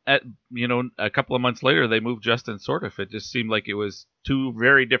then, a couple of months later, they moved Justin Sortiff. It just seemed like it was two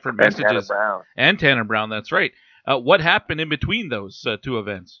very different messages. And Tanner Brown, that's right. What happened in between those two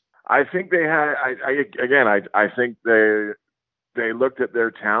events? I think they had. I think they looked at their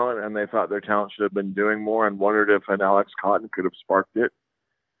talent and they thought their talent should have been doing more, and wondered if an Alex Cotton could have sparked it.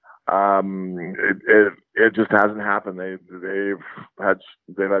 It just hasn't happened. They've had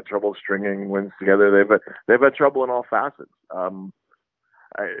trouble stringing wins together. They've had trouble in all facets.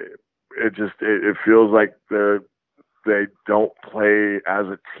 It feels like they don't play as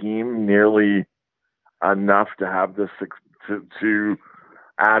a team nearly enough to have this to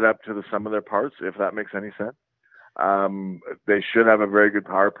add up to the sum of their parts, if that makes any sense. They should have a very good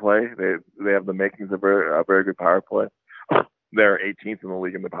power play. They have the makings of a very good power play. They're 18th in the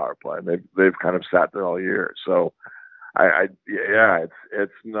league in the power play. They've kind of sat there all year. So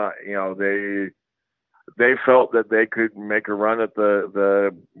it's not, they felt that they could make a run at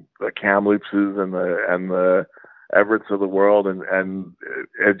the Kamloopses and the Everetts of the world, and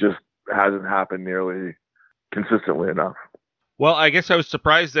it just hasn't happened nearly consistently enough. Well, I guess I was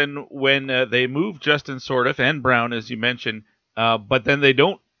surprised then when they moved Justin Sortiff and Brown, as you mentioned, but then they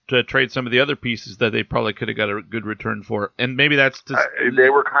don't trade some of the other pieces that they probably could have got a good return for, and maybe that's they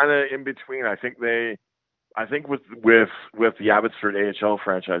were kind of in between. I think with the Abbotsford AHL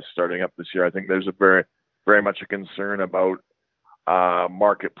franchise starting up this year, I think there's a very, very much a concern about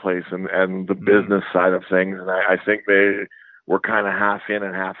marketplace and the business side of things, and I think they were kind of half in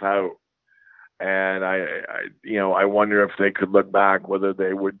and half out. And I wonder if they could look back whether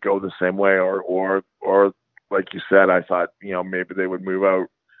they would go the same way, or like you said, I thought maybe they would move out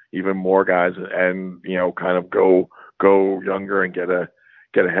even more guys and kind of go younger and get a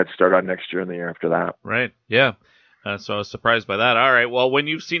head start on next year and the year after that. Right. Yeah. So I was surprised by that. All right. Well, when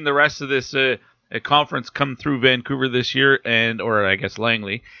you've seen the rest of this conference come through Vancouver this year, or I guess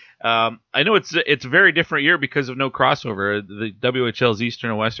Langley, I know it's a very different year because of no crossover. The WHL's Eastern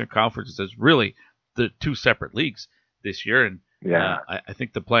and Western Conferences is really the two separate leagues this year, and I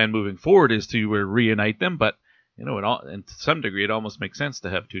think the plan moving forward is to reunite them. But and to some degree, it almost makes sense to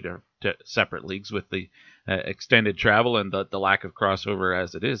have two separate leagues with the extended travel and the lack of crossover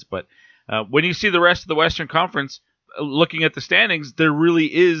as it is. But when you see the rest of the Western Conference, looking at the standings, there really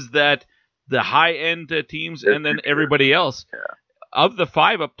is that the high end teams and then everybody else. Yeah. Of the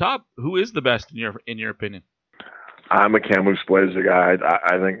five up top, who is the best in your opinion? I'm a Kamloops Blazer guy.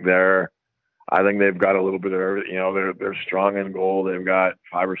 I think they've got a little bit of everything. They're strong in goal. They've got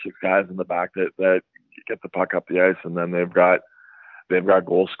 5 or 6 guys in the back that get the puck up the ice, and then they've got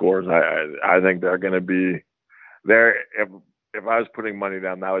goal scorers. I think they're going to be there. if I was putting money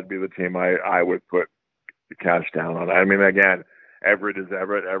down, that would be the team I would put the cash down on. I mean, again, Everett is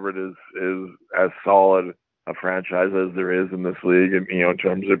Everett. Everett is as solid a franchise as there is in this league, and in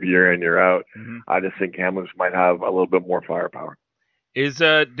terms of year in, year out. Mm-hmm. I just think Kamloops might have a little bit more firepower. Is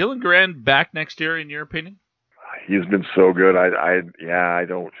Dylan Garand back next year, in your opinion? He's been so good. I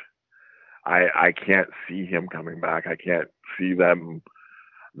can't see him coming back. I can't see them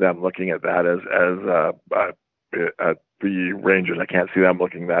looking at that as the Rangers. I can't see them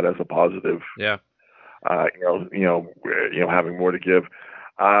looking at that as a positive. Yeah. Having more to give.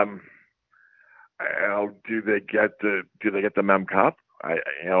 Do they get the Mem Cup?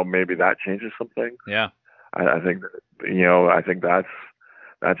 Maybe that changes something. Yeah. I think that's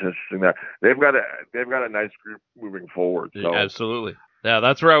interesting. That they've got a nice group moving forward. So. Absolutely. Yeah,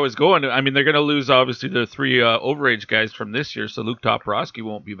 that's where I was going. I mean, they're going to lose obviously their 3 overage guys from this year, so Luke Toporowski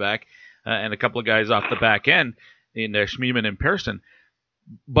won't be back, and a couple of guys off the back end in Schmiemann and Pearson.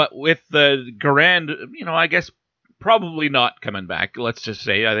 But with Garand, I guess probably not coming back. Let's just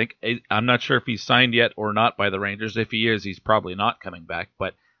say, I'm not sure if he's signed yet or not by the Rangers. If he is, he's probably not coming back.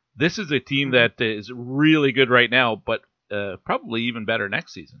 But this is a team that is really good right now, but probably even better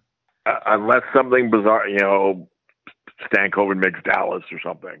next season. Unless something bizarre, Stankoven makes Dallas or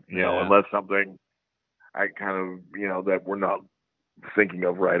something, unless something I kind of, that we're not thinking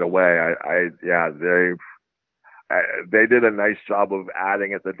of right away. They did a nice job of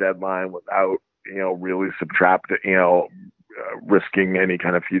adding at the deadline without, really risking any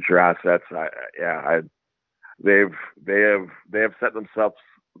kind of future assets. They have set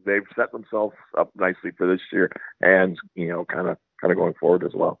themselves up nicely for this year, and kind of going forward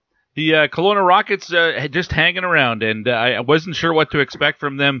as well. The Kelowna Rockets just hanging around, and I wasn't sure what to expect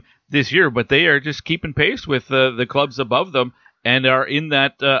from them this year, but they are just keeping pace with the clubs above them and are in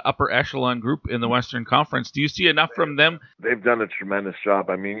that upper echelon group in the Western Conference. Do you see enough from them? They've done a tremendous job.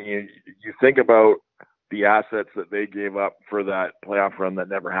 I mean, you think about the assets that they gave up for that playoff run that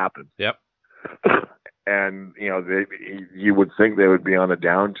never happened. Yep. And, you would think they would be on a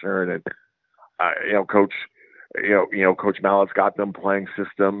downturn, and, Coach Mallett's got them playing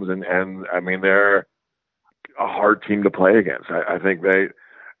systems, and I mean, they're a hard team to play against. I think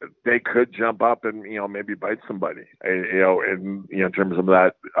they could jump up and, maybe bite somebody, in terms of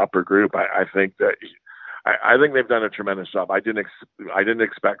that upper group. I think they've done a tremendous job. I didn't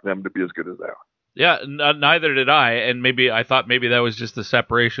expect them to be as good as they are. Yeah, neither did I, and I thought maybe that was just the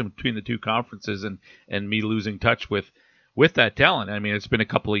separation between the two conferences and me losing touch with that talent. I mean, it's been a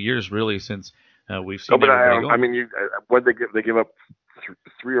couple of years really since we've seen. They give up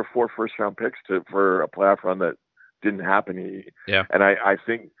 3 or 4 first-round picks for a playoff run that didn't happen. Yeah. And I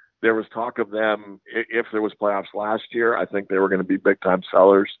think there was talk of them, if there was playoffs last year, I think they were going to be big-time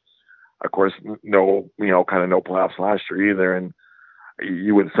sellers. Of course, no playoffs last year either. And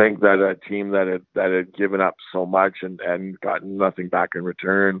you would think that a team that had given up so much and gotten nothing back in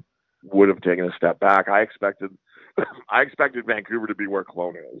return would have taken a step back. I expected Vancouver to be where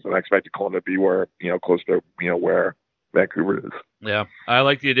Kelowna is, and I expected Kelowna to be where, close to, where Vancouver is. Yeah, I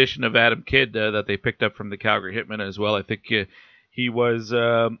like the addition of Adam Kidd that they picked up from the Calgary Hitmen as well. I think he was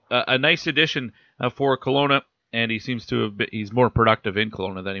a nice addition for Kelowna, and he seems to have he's more productive in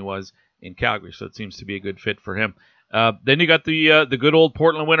Kelowna than he was in Calgary, so it seems to be a good fit for him. Then you got the good old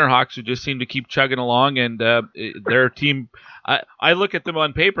Portland Winterhawks, who just seem to keep chugging along, and their team. I look at them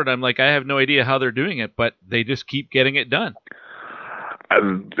on paper and I'm like, I have no idea how they're doing it, but they just keep getting it done.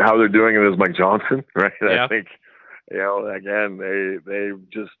 How they're doing it is Mike Johnson, right? Yeah. I think, again, they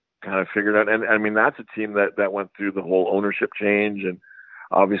just kind of figured out, and I mean, that's a team that went through the whole ownership change and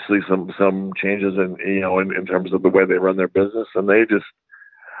obviously some changes in terms of the way they run their business, and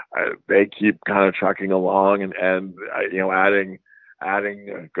they keep kind of trucking along and adding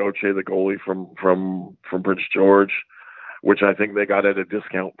Gauthier, the goalie from Prince George, which I think they got at a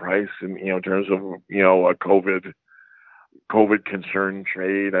discount price in terms of a COVID concern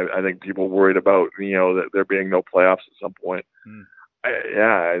trade. I think people worried about that there being no playoffs at some point.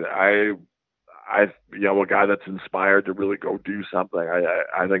 A guy that's inspired to really go do something.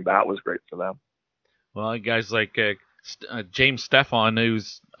 I think that was great for them. Well, guys like James Stefan,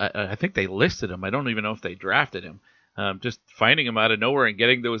 who's I think they listed him. I don't even know if they drafted him. Just finding him out of nowhere and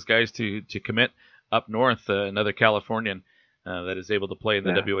getting those guys to commit up north. Another Californian that is able to play in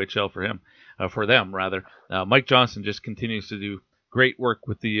the WHL for them rather. Mike Johnson just continues to do great work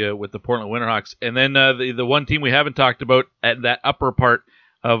with the Portland Winterhawks. And then the one team we haven't talked about at that upper part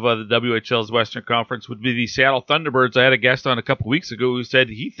of the WHL's Western Conference would be the Seattle Thunderbirds. I had a guest on a couple weeks ago who said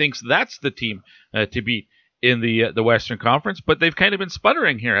he thinks that's the team to beat in the Western Conference, but they've kind of been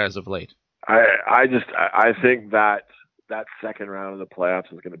sputtering here as of late. I think that that second round of the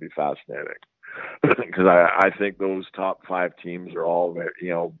playoffs is going to be fascinating because I think those top 5 teams are all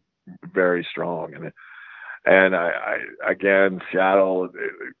very strong, and I again, Seattle,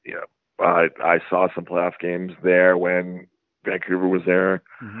 I saw some playoff games there when Vancouver was there.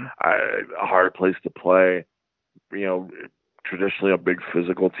 Mm-hmm. A hard place to play. Traditionally a big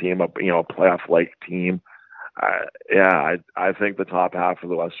physical team, a playoff-like team. I think the top half of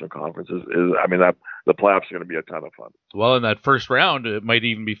the Western Conference is the playoffs are going to be a ton of fun. Well, in that first round, it might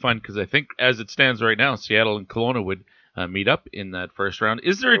even be fun because I think as it stands right now, Seattle and Kelowna would meet up in that first round.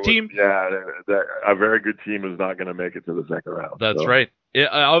 Is there a team? A very good team is not going to make it to the second round. That's right.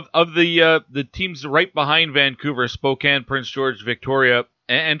 Of the teams right behind Vancouver, Spokane, Prince George, Victoria,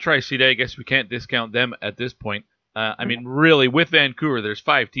 and Tri-City, I guess we can't discount them at this point. Really, with Vancouver, there's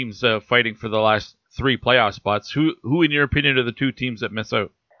 5 teams fighting for the last 3 playoff spots. Who, in your opinion, are the 2 teams that miss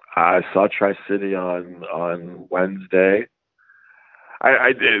out? I saw Tri-City on Wednesday.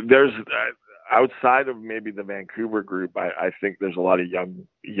 There's outside of maybe the Vancouver group, I think there's a lot of young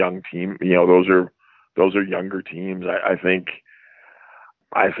team. Those are younger teams. I think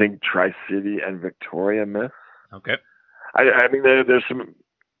Tri-City and Victoria miss. Okay. There's some.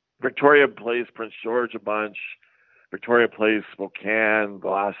 Victoria plays Prince George a bunch. Victoria plays Spokane the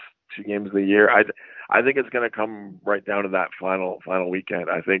last 2 games of the year. I think it's going to come right down to that final weekend.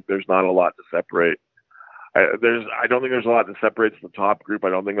 I think there's not a lot to separate. I don't think there's a lot that separates the top group. I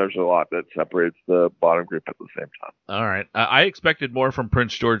don't think there's a lot that separates the bottom group at the same time. All right. I expected more from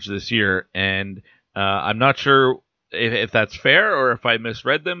Prince George this year, and I'm not sure if that's fair or if I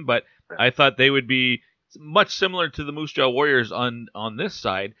misread them, but I thought they would be much similar to the Moose Jaw Warriors on this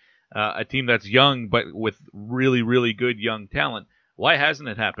side, a team that's young but with really, really good young talent. Why hasn't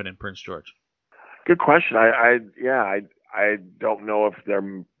it happened in Prince George? Good question. I don't know if they're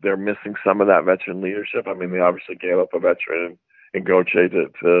missing some of that veteran leadership. They obviously gave up a veteran in Gauthier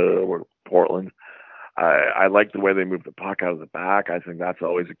to Portland. I like the way they move the puck out of the back. I think that's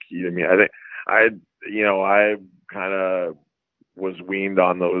always a key to me. I kind of was weaned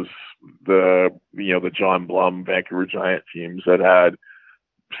on the John Blum Vancouver Giant teams that had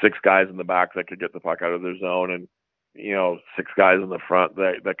 6 guys in the back that could get the puck out of their zone and 6 guys in the front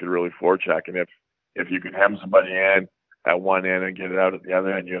that could really forecheck. And if you could hem somebody in at one end and get it out at the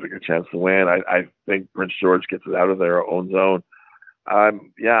other end, you had a good chance to win. I think Prince George gets it out of their own zone. That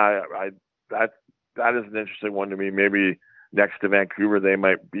is an interesting one to me. Maybe next to Vancouver, they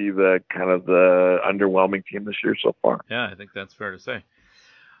might be the kind of the underwhelming team this year so far. Yeah, I think that's fair to say.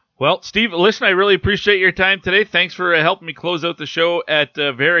 Well, Steve, listen, I really appreciate your time today. Thanks for helping me close out the show at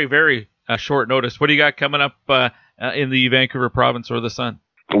very, very short notice. What do you got coming up in the Vancouver Province or the Sun?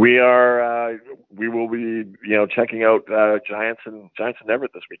 We will be, checking out Giants and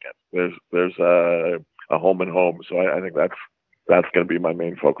Everett this weekend. There's a home and home, so I think that's going to be my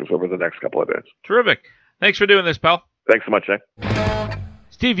main focus over the next couple of days. Terrific. Thanks for doing this, pal. Thanks so much, eh?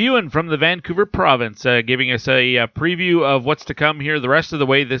 Steve Ewen from the Vancouver Province giving us a preview of what's to come here the rest of the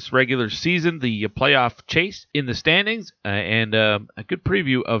way this regular season, the playoff chase in the standings, and a good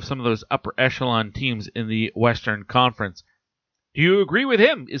preview of some of those upper echelon teams in the Western Conference. Do you agree with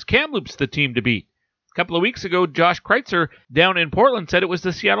him? Is Kamloops the team to beat? A couple of weeks ago, Josh Kreitzer down in Portland said it was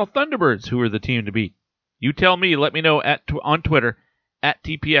the Seattle Thunderbirds who were the team to beat. You tell me. Let me know on Twitter at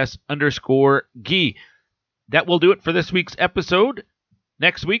 @TPS_Gee. That will do it for this week's episode.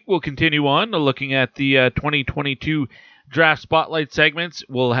 Next week, we'll continue on looking at the 2022 Draft Spotlight segments.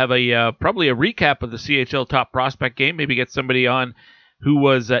 We'll have probably a recap of the CHL Top Prospect game, maybe get somebody on who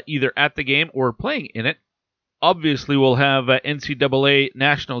was either at the game or playing in it. Obviously, we'll have NCAA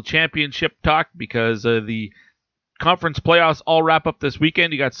National Championship talk because the conference playoffs all wrap up this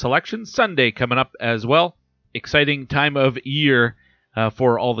weekend. You got Selection Sunday coming up as well. Exciting time of year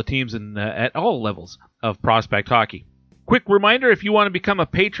for all the teams and at all levels of prospect hockey. Quick reminder, if you want to become a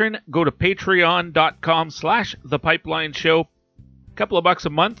patron, go to patreon.com/thepipelineshow. A couple of bucks a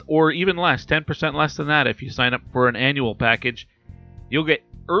month or even less, 10% less than that if you sign up for an annual package. You'll get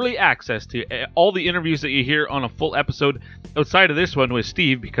early access to all the interviews that you hear on a full episode outside of this one with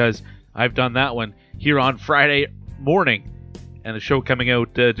Steve, because I've done that one here on Friday morning and the show coming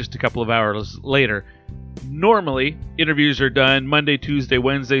out just a couple of hours later. Normally, interviews are done Monday, Tuesday,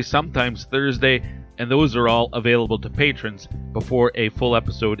 Wednesday, sometimes Thursday, and those are all available to patrons before a full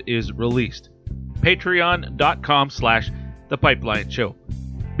episode is released. Patreon.com/thepipelineshow.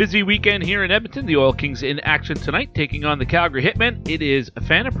 Busy weekend here in Edmonton. The Oil Kings in action tonight, taking on the Calgary Hitmen. It is a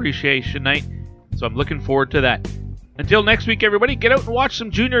fan appreciation night, so I'm looking forward to that. Until next week, everybody, get out and watch some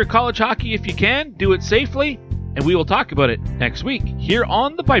junior college hockey if you can. Do it safely, and we will talk about it next week here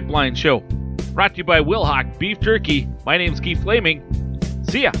on The Pipeline Show. Brought to you by Wilhauk Beef Jerky. My name's Keith Flaming.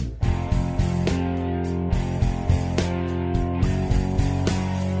 See ya.